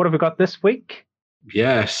Kickstarters. What have we got this week?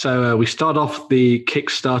 Yeah, so we start off the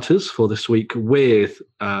Kickstarters for this week with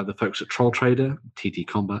the folks at Troll Trader, TT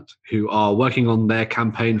Combat, who are working on their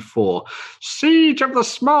campaign for Siege of the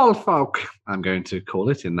Small Folk. I'm going to call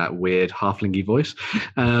it in that weird halflingy voice.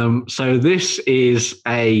 So this is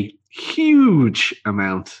a huge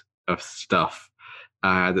amount of stuff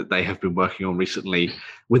that they have been working on recently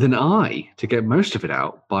with an eye to get most of it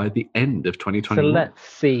out by the end of 2021. So let's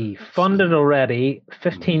see. Funded already,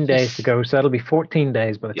 15 days to go. So that'll be 14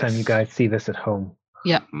 days by the time you guys see this at home.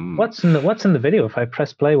 Yeah. What's in the video? If I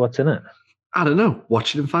press play, what's in it? I don't know.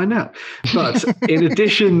 Watch it and find out. But in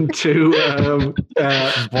addition to...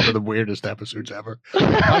 this is one of the weirdest episodes ever.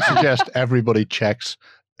 I suggest everybody checks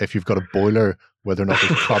if you've got a boiler, whether or not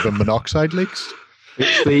there's carbon monoxide leaks.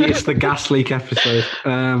 It's the gas leak episode.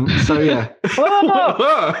 So yeah.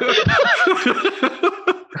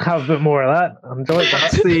 Have a bit more of that. I'm enjoying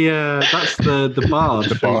that. That's the bard.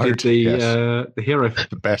 The bard. The hero.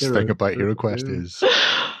 The best thing about HeroQuest is.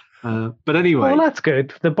 But anyway. Well, that's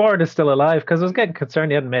good. The bard is still alive because I was getting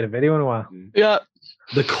concerned he hadn't made a video in a while. Yeah.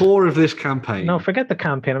 The core of this campaign. No, forget the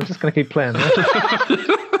campaign. I'm just going to keep playing this.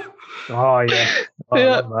 Oh yeah. I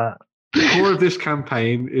love that. The core of this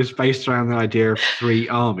campaign is based around the idea of 3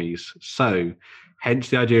 armies. So, hence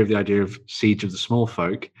the idea of Siege of the Small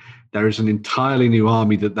Folk. There is an entirely new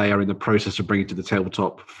army that they are in the process of bringing to the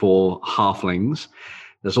tabletop for halflings.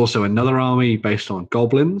 There's also another army based on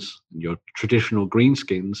goblins, your traditional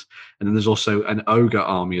greenskins, and then there's also an ogre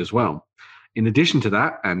army as well. In addition to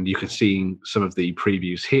that, and you can see some of the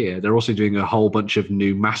previews here, they're also doing a whole bunch of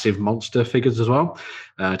new massive monster figures as well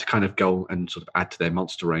to kind of go and sort of add to their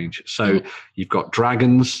monster range. So you've got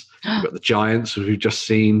dragons, you've got the giants, who we've just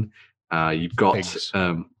seen. You've got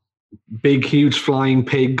big, huge flying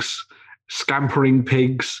pigs, scampering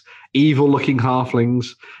pigs, evil-looking halflings,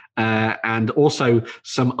 and also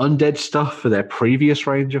some undead stuff for their previous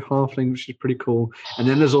range of halflings, which is pretty cool. And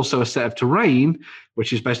then there's also a set of terrain,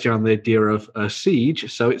 which is based around the idea of a siege.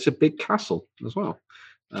 So it's a big castle as well.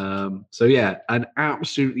 So yeah, an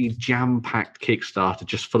absolutely jam-packed Kickstarter,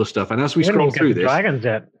 just full of stuff. And as we scroll through this, dragons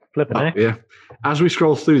yet? Flipping yeah. As we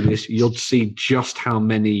scroll through this, you'll see just how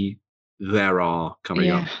many there are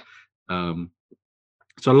coming up.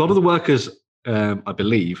 So a lot of the workers, I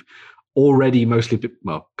believe, already mostly,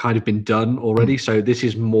 kind of been done already. So this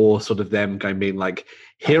is more sort of them being like,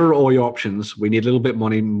 here are all your options. We need a little bit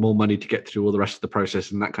more money to get through all the rest of the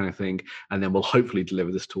process and that kind of thing. And then we'll hopefully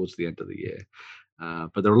deliver this towards the end of the year.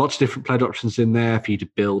 But there are lots of different played options in there for you to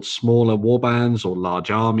build smaller warbands or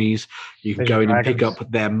large armies. You can go in and pick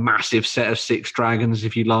up their massive set of 6 dragons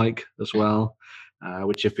if you like as well,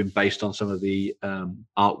 which have been based on some of the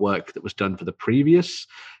artwork that was done for the previous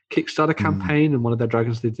Kickstarter campaign and one of their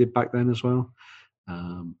dragons they did back then as well.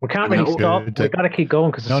 We can't really stop. We've got to keep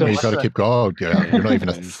going because you've got to keep going. Yeah, you're not even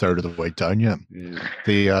a third of the way down yet.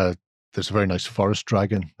 Yeah. There's a very nice forest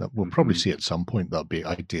dragon that we'll probably see at some point. That'll be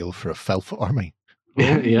ideal for a Felf army.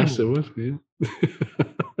 Yes, it would. Yeah.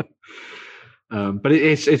 But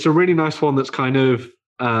it's a really nice one that's kind of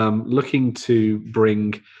looking to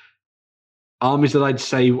bring armies that I'd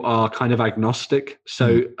say are kind of agnostic.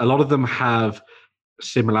 So a lot of them have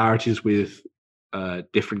similarities with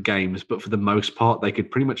different games, but for the most part, they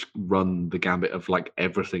could pretty much run the gambit of like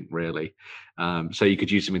everything, really. So you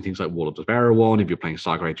could use them in things like Warlords of Erewhon if you're playing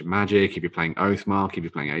Saga Age of Magic, if you're playing Oathmark, if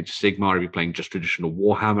you're playing Age of Sigmar, if you're playing just traditional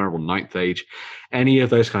Warhammer or Ninth Age, any of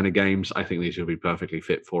those kind of games, I think these will be perfectly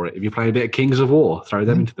fit for it. If you're playing a bit of Kings of War, throw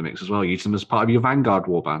them into the mix as well. Use them as part of your Vanguard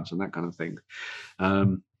warbands and that kind of thing.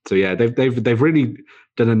 So yeah, they've really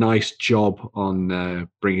done a nice job on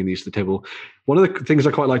bringing these to the table. One of the things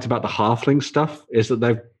I quite liked about the halfling stuff is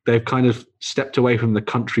that they've kind of stepped away from the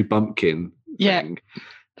country bumpkin thing,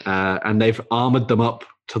 and they've armored them up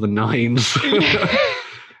to the nines.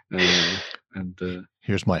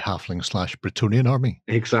 Here's my halfling / Bretonnian army.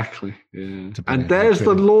 Exactly. Yeah. And there's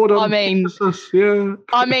the Lord of yeah.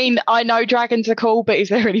 I mean, I know dragons are cool, but is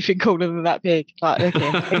there anything cooler than that big? Like,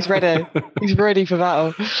 okay, he's ready. He's ready for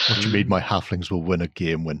battle. What do you mean my halflings will win a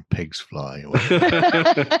game when pigs fly?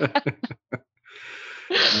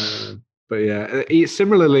 But yeah,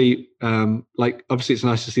 similarly, like obviously it's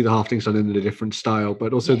nice to see the halflings done in a different style,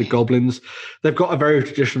 but also the goblins, they've got a very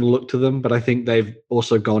traditional look to them, but I think they've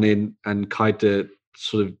also gone in and kind of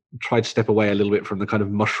sort of tried to step away a little bit from the kind of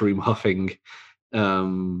mushroom huffing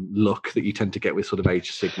look that you tend to get with sort of Age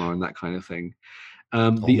of Sigmar and that kind of thing.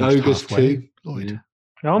 The ogres too.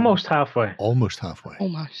 Almost halfway. Almost.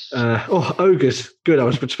 Ogres. Good. I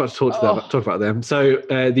was just about to talk about them. So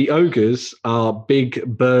the ogres are big,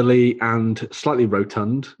 burly, and slightly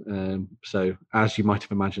rotund. So as you might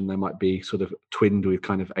have imagined, they might be sort of twinned with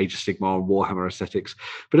kind of Age of Sigmar and Warhammer aesthetics.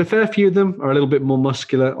 But a fair few of them are a little bit more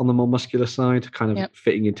muscular, on the more muscular side, kind of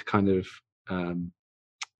fitting into kind of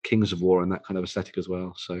Kings of War and that kind of aesthetic as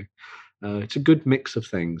well. So it's a good mix of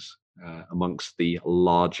things. Amongst the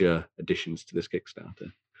larger additions to this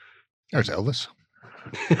Kickstarter. There's Elvis.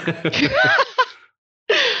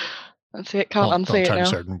 That's it. Can't unsee it now. I'm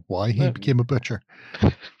certain why he became a butcher.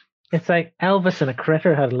 It's like Elvis and a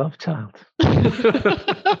critter had a love child. Definitely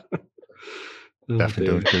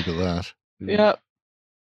don't Google that. Yeah.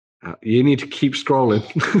 You need to keep scrolling.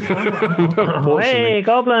 Hey,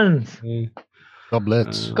 goblins.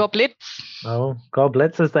 Goblets. Goblets. Oh,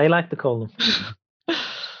 goblets as they like to call them.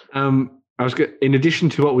 In addition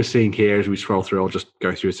to what we're seeing here as we scroll through, I'll just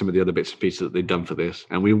go through some of the other bits and pieces that they've done for this,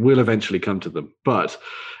 and we will eventually come to them. But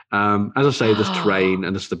as I say, there's terrain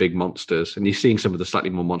and there's the big monsters, and you're seeing some of the slightly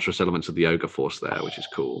more monstrous elements of the ogre force there, which is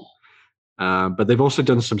cool. But they've also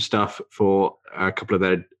done some stuff for a couple of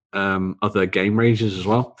their other game ranges as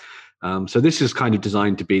well. So this is kind of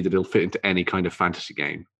designed to be that it'll fit into any kind of fantasy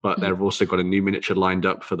game, but they've also got a new miniature lined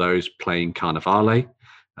up for those playing Carnivale.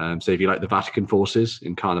 So if you like the Vatican forces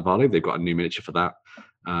in Carnivale, they've got a new miniature for that.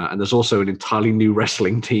 And there's also an entirely new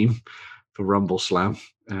wrestling team for Rumble Slam.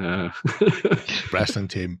 Wrestling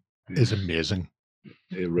team is amazing.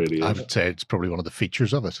 It really is. I would say it's probably one of the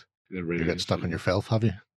features of it. It really you get stuck on your Felf, have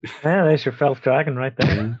you? Yeah, there's your Felf dragon right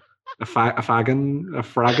there. Yeah. A fragon.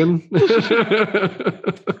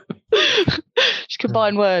 Just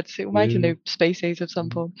combine words. It will make a new species of some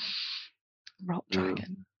form. Rock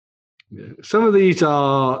dragon. Yeah. Some of these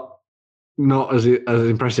are not as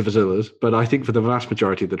impressive as others, but I think for the vast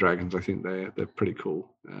majority of the dragons, I think they're pretty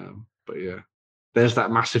cool. But yeah, there's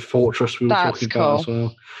that massive fortress we were talking about as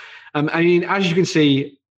well. I mean, as you can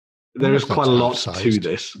see, there is quite a lot to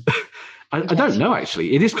this. I don't know,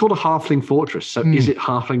 actually. It is called a halfling fortress, so is it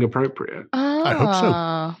halfling appropriate? I hope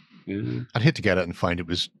so. Yeah. I'd hate to get it and find it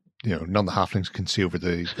was, none of the halflings can see over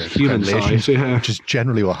the human size, which is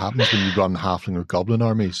generally what happens when you run halfling or goblin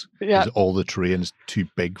armies. Yeah. All the terrain is too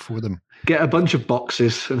big for them. Get a bunch of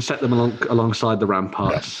boxes and set them alongside the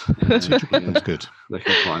ramparts. Yeah. That's good. They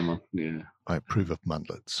can climb on. Yeah. I approve of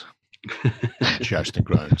mantlets. Jousting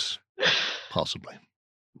grounds, possibly.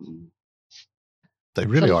 They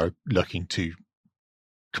really are looking to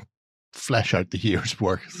flesh out the year's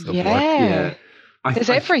work. Yeah. There's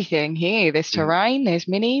everything here. There's terrain, there's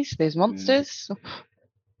minis, there's monsters.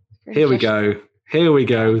 Here we go.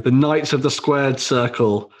 The Knights of the Squared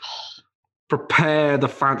Circle. Prepare the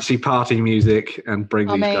fancy party music and bring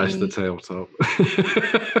these guys to the tabletop.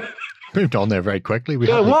 Moved on there very quickly. We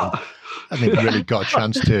haven't even really got a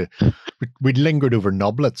chance to. We lingered over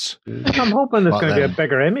Noblets. I'm hoping there's going to be a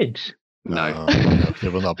bigger image. No,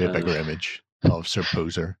 there will not be a bigger image of Sir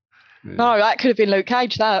Poser. No, that could have been Luke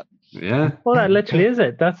Cage. That. Yeah. Well, that literally is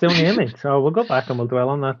it. That's the only image. So we'll go back and we'll dwell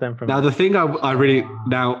on that then. Now, the thing I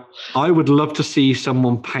would love to see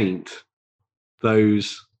someone paint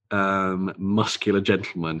those muscular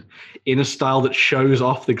gentlemen in a style that shows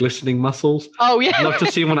off the glistening muscles. Oh yeah. I'd love to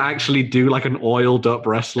see someone actually do like an oiled up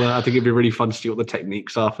wrestler. I think it'd be really fun to see what the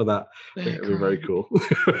techniques are for that. It'd be very cool.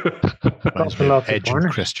 Edge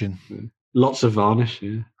and Christian. Lots of varnish,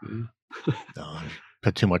 yeah. No,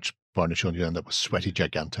 put too much varnish on you, end up with sweaty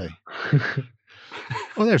gigante.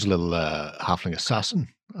 Oh, there's a little halfling assassin.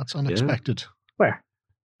 That's unexpected. Where?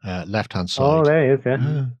 Left hand side. Oh, there he is,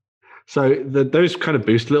 yeah. So those kind of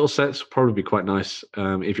boost little sets will probably be quite nice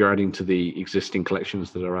if you're adding to the existing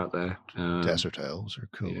collections that are out there. Desert Elves are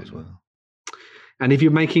cool as well. And if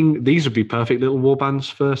you're making, these would be perfect little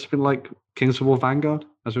warbands for something like Kings of War Vanguard,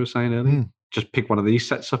 as we were saying earlier. Just pick one of these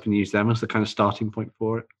sets up and use them as the kind of starting point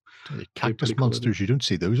for it. The cactus monsters, you don't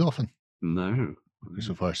see those often. No.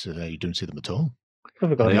 So far as today, you don't see them at all.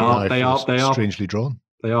 They are strangely drawn.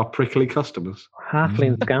 They are prickly customers.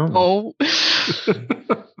 Halfling scoundrels.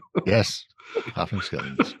 Oh. Yes, halfling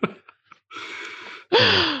skeletons.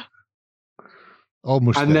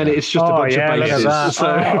 Almost. And then it's just a bunch of bases.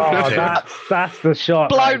 That. That's the shot.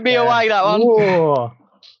 Blown me away, that one. Whoa.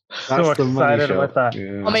 That's so excited about that.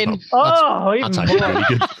 Yeah. I mean, that's actually really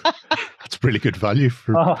good. That's really good value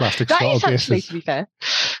for plastic style bases. That is actually, to be fair.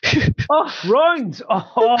 Rounds.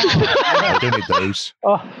 I don't need those.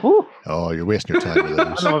 Oh, you're wasting your time with those.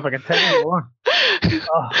 I don't know if I can take any more.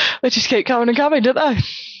 They just keep coming and coming, don't they?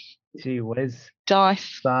 Gee whiz.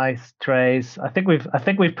 Dice, trays. I think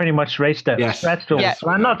we've pretty much reached it. Yes. Stretch goals. Yeah. So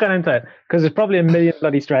I'm not going into it because there's probably a million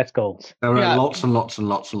bloody stretch goals. There are lots and lots and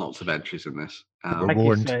lots and lots of entries in this. Like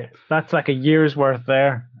you say, that's like a year's worth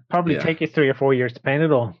there. Probably take you 3 or 4 years to paint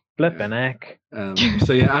it all. Flipping heck.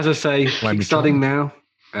 So as I say, starting now.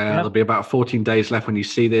 There'll be about 14 days left when you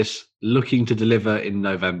see this. Looking to deliver in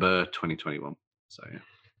November 2021. So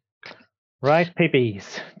right,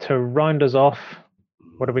 peepees. To round us off,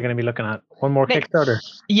 what are we going to be looking at? One more Kickstarter.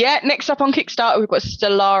 Yeah, next up on Kickstarter, we've got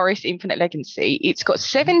Stellaris Infinite Legacy. It's got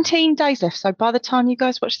 17 days left. So by the time you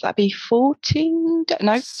guys watch, that'd be 14?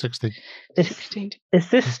 No, 16. 16. Is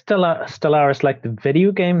this Stellaris like the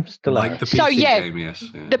video game Stellaris? Like the PC game, yes.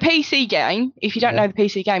 Yeah. The PC game, if you don't know the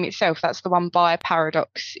PC game itself, that's the one by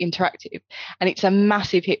Paradox Interactive. And it's a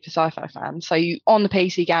massive hit for sci-fi fans. So on the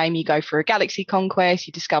PC game, you go through a galaxy conquest,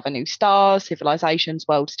 you discover new stars, civilizations,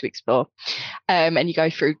 worlds to explore. And you go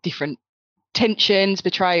through different tensions,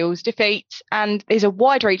 betrayals, defeats, and there's a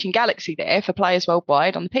wide-reaching galaxy there for players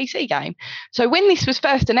worldwide on the PC game. So when this was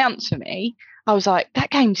first announced for me, I was like, that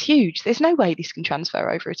game's huge. There's no way this can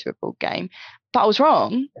transfer over to a board game. But I was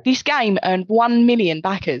wrong. This game earned 1 million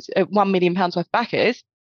backers, £1 million worth of backers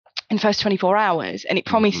in the first 24 hours, and it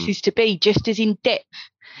promises to be just as in-depth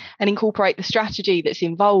and incorporate the strategy that's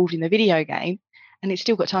involved in the video game, and it's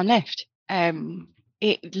still got time left.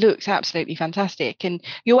 It looks absolutely fantastic, and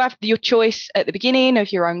you'll have your choice at the beginning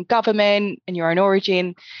of your own government and your own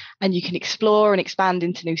origin, and you can explore and expand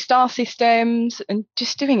into new star systems and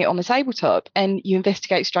just doing it on the tabletop. And you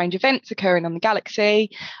investigate strange events occurring on the galaxy,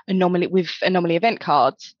 anomaly event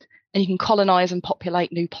cards, and you can colonize and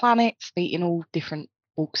populate new planets, meeting all different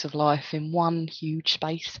walks of life in one huge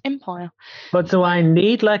space empire. But do I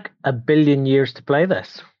need like 1 billion years to play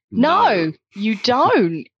this? No, you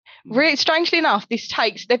don't. Really, strangely enough, you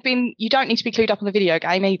don't need to be clued up on the video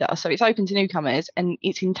game either. So it's open to newcomers, and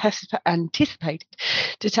it's anticipated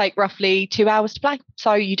to take roughly 2 hours to play.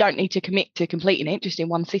 So you don't need to commit to completing it just in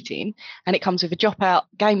one sitting. And it comes with a drop out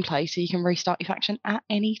gameplay, so you can restart your faction at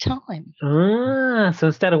any time. So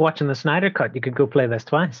instead of watching the Snyder Cut, you could go play this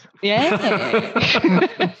twice. Yeah.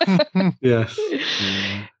 Yes.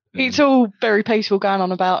 It's all very peaceful going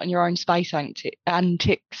on about in your own space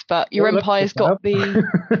antics, but your Empire's got the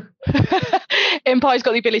Empire's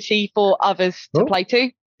got the ability for others to play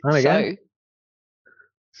too. And again,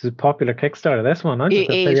 this is a popular Kickstarter. This one, I just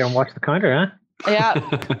figure and watch the counter, huh? Yeah,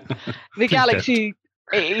 the galaxy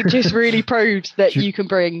it just really proves that you can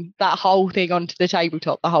bring that whole thing onto the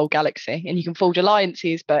tabletop, the whole galaxy, and you can forge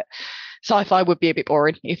alliances. But sci-fi would be a bit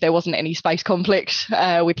boring if there wasn't any space conflict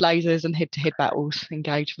with lasers and head-to-head battles,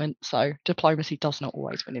 engagement. So diplomacy does not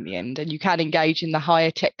always win in the end, and you can engage in the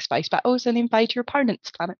higher tech space battles and invade your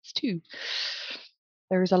opponent's planets too.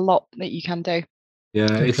 There is a lot that you can do.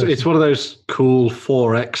 Yeah, it's one of those cool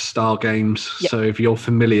 4X style games. Yep. So if you're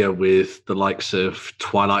familiar with the likes of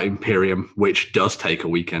Twilight Imperium, which does take a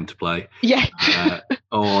weekend to play,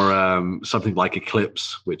 or something like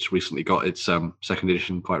Eclipse, which recently got its second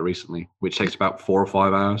edition quite recently, which takes about 4 or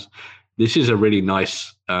 5 hours. This is a really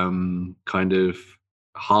nice kind of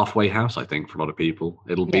halfway house, I think, for a lot of people.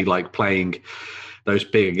 It'll be like playing those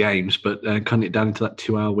bigger games, but cutting it down into that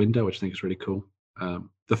 2-hour window, which I think is really cool.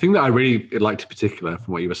 The thing that I really liked in particular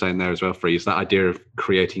from what you were saying there as well, Free, is that idea of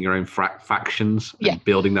creating your own factions and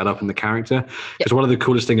building that up in the character. Because one of the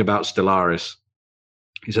coolest thing about Stellaris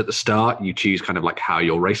is at the start, you choose kind of like how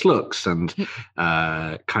your race looks and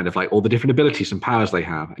kind of like all the different abilities and powers they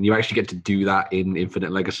have. And you actually get to do that in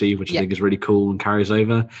Infinite Legacy, which I think is really cool and carries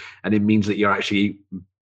over. And it means that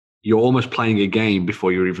you're almost playing a game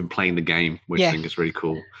before you're even playing the game, which I think is really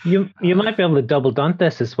cool. You might be able to double dunk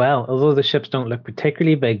this as well. Although the ships don't look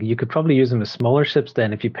particularly big, you could probably use them as smaller ships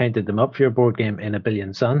then if you painted them up for your board game in A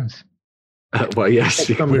Billion Suns. Well, yes.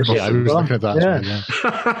 I was looking at that.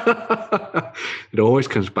 Yeah. It always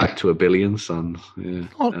comes back to A Billion Suns. Yeah.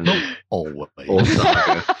 Not always.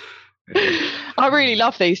 I really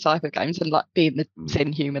love these type of games, and like being the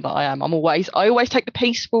Zen human that I am, I always take the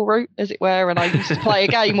peaceful route, as it were. And I used to play a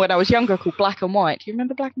game when I was younger called Black and White. Do you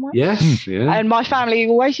remember Black and White? Yes, yeah. And my family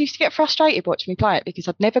always used to get frustrated watching me play it because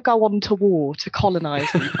I'd never go on to war to colonise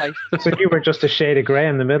any place. So you were just a shade of grey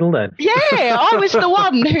in the middle then? Yeah, I was the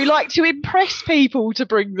one who liked to impress people to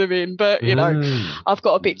bring them in, but you know, I've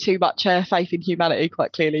got a bit too much faith in humanity,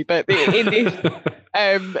 quite clearly. But in this,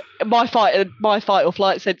 my fight or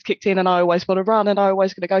flight sense kicked in, and I always want to run, and I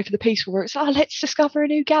always going to go for the peaceful route. So let's discover a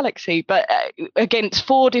new galaxy. But against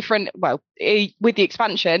 4 different, with the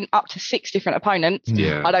expansion, up to 6 different opponents,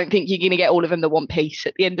 I don't think you're going to get all of them that want peace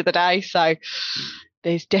at the end of the day. So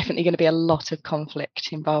there's definitely going to be a lot of conflict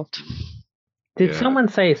involved. Did someone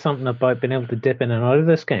say something about being able to dip in and out of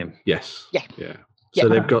this game? Yes. Yeah. So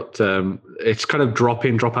they've got it's kind of drop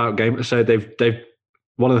in, drop out game. So they've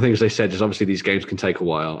one of the things they said is obviously these games can take a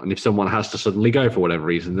while, and if someone has to suddenly go for whatever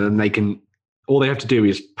reason, then all they have to do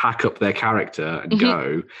is pack up their character and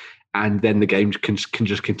go, and then the game can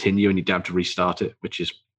just continue, and you don't have to restart it, which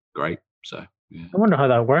is great. So yeah. I wonder how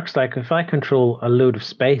that works. Like, if I control a load of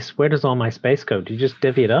space, where does all my space go? Do you just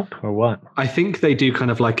divvy it up, or what? I think they do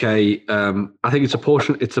kind of like I think it's a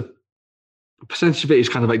portion. It's a percentage of it is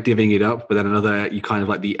kind of like divvying it up, but then another, you kind of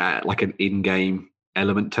like like an in-game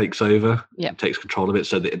element takes over, takes control of it,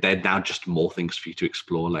 so that they're now just more things for you to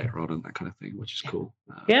explore later on and that kind of thing, which is cool.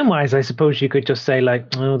 Game-wise, I suppose you could just say like,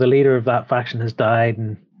 oh, the leader of that faction has died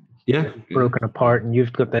and broken apart, and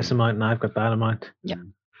you've got this amount and I've got that amount. Yeah.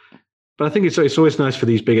 But I think it's always nice for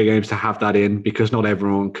these bigger games to have that in, because not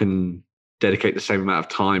everyone can dedicate the same amount of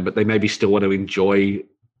time, but they maybe still want to enjoy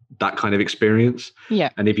that kind of experience. Yeah.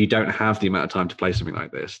 And if you don't have the amount of time to play something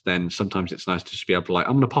like this, then sometimes it's nice to just be able to like,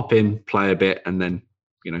 I'm going to pop in, play a bit, and then,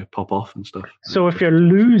 pop off and stuff. So if you're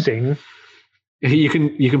losing, you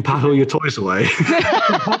can paddle your toys away.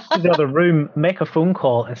 Pop to the other room, make a phone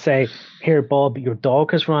call and say, here, Bob, your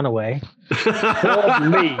dog has run away. Bob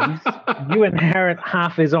leaves. You inherit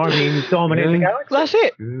half his army and dominate the galaxy. That's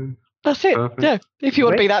it. Yeah. That's it. Perfect. Yeah. If you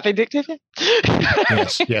want to be that vindictive.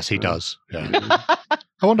 Yes, he does. Yeah.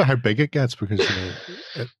 I wonder how big it gets, because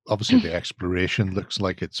obviously the exploration looks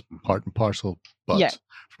like it's part and parcel, but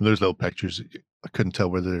from those little pictures, I couldn't tell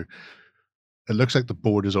whether it looks like the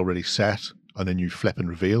board is already set and then you flip and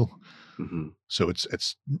reveal. Mm-hmm. So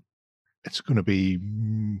it's going to be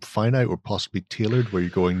finite or possibly tailored, where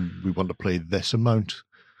you're going, we want to play this amount.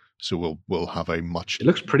 So we'll have a much. It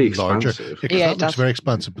looks pretty larger. Expansive. That looks very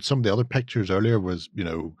expansive. But some of the other pictures earlier was,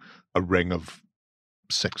 a ring of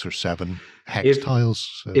 6 or 7 hex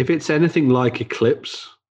tiles. So. If it's anything like Eclipse,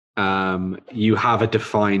 you have a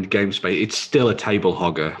defined game space. It's still a table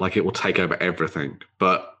hogger. Like, it will take over everything,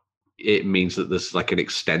 but it means that there's like an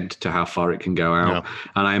extent to how far it can go out. Yeah.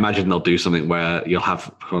 And I imagine they'll do something where you'll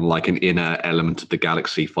have kind of like an inner element of the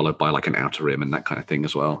galaxy followed by like an outer rim and that kind of thing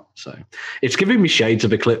as well. So it's giving me shades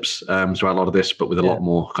of Eclipse throughout a lot of this, but with a lot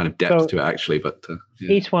more kind of depth to it actually. But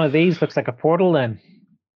each one of these looks like a portal then.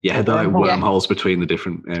 Yeah, they're like wormholes between the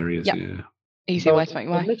different areas. Yep. Yeah. Easy way to make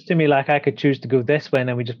your way. It looks to me like I could choose to go this way, and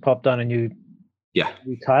then we just pop down a new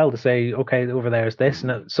tile to say, okay, over there is this, and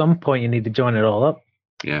at some point you need to join it all up.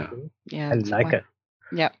 Yeah. I like it.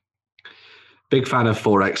 Yep. Big fan of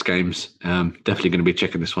 4X games. Definitely going to be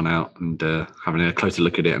checking this one out and having a closer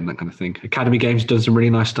look at it and that kind of thing. Academy Games done some really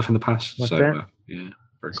nice stuff in the past. Yeah,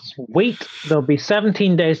 very cool. Sweet. There'll be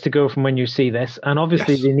 17 days to go from when you see this, and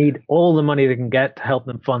obviously they need all the money they can get to help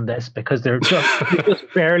them fund this because they're just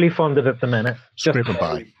barely funded at the minute. Scrape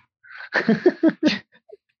by.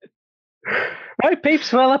 Right,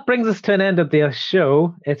 peeps. Well, that brings us to an end of the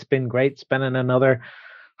show. It's been great spending another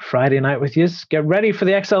Friday night with you. Get ready for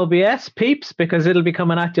the XLBS, peeps, because it'll be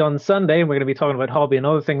coming at you on Sunday. We're going to be talking about hobby and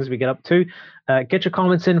other things we get up to. Get your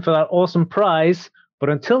comments in for that awesome prize. But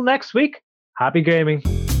until next week, happy gaming.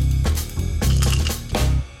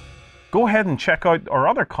 Go ahead and check out our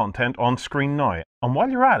other content on screen now. And while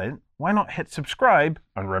you're at it, why not hit subscribe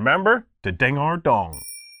and remember to ding our dong.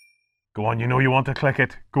 Go on, you know you want to click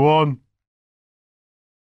it. Go on.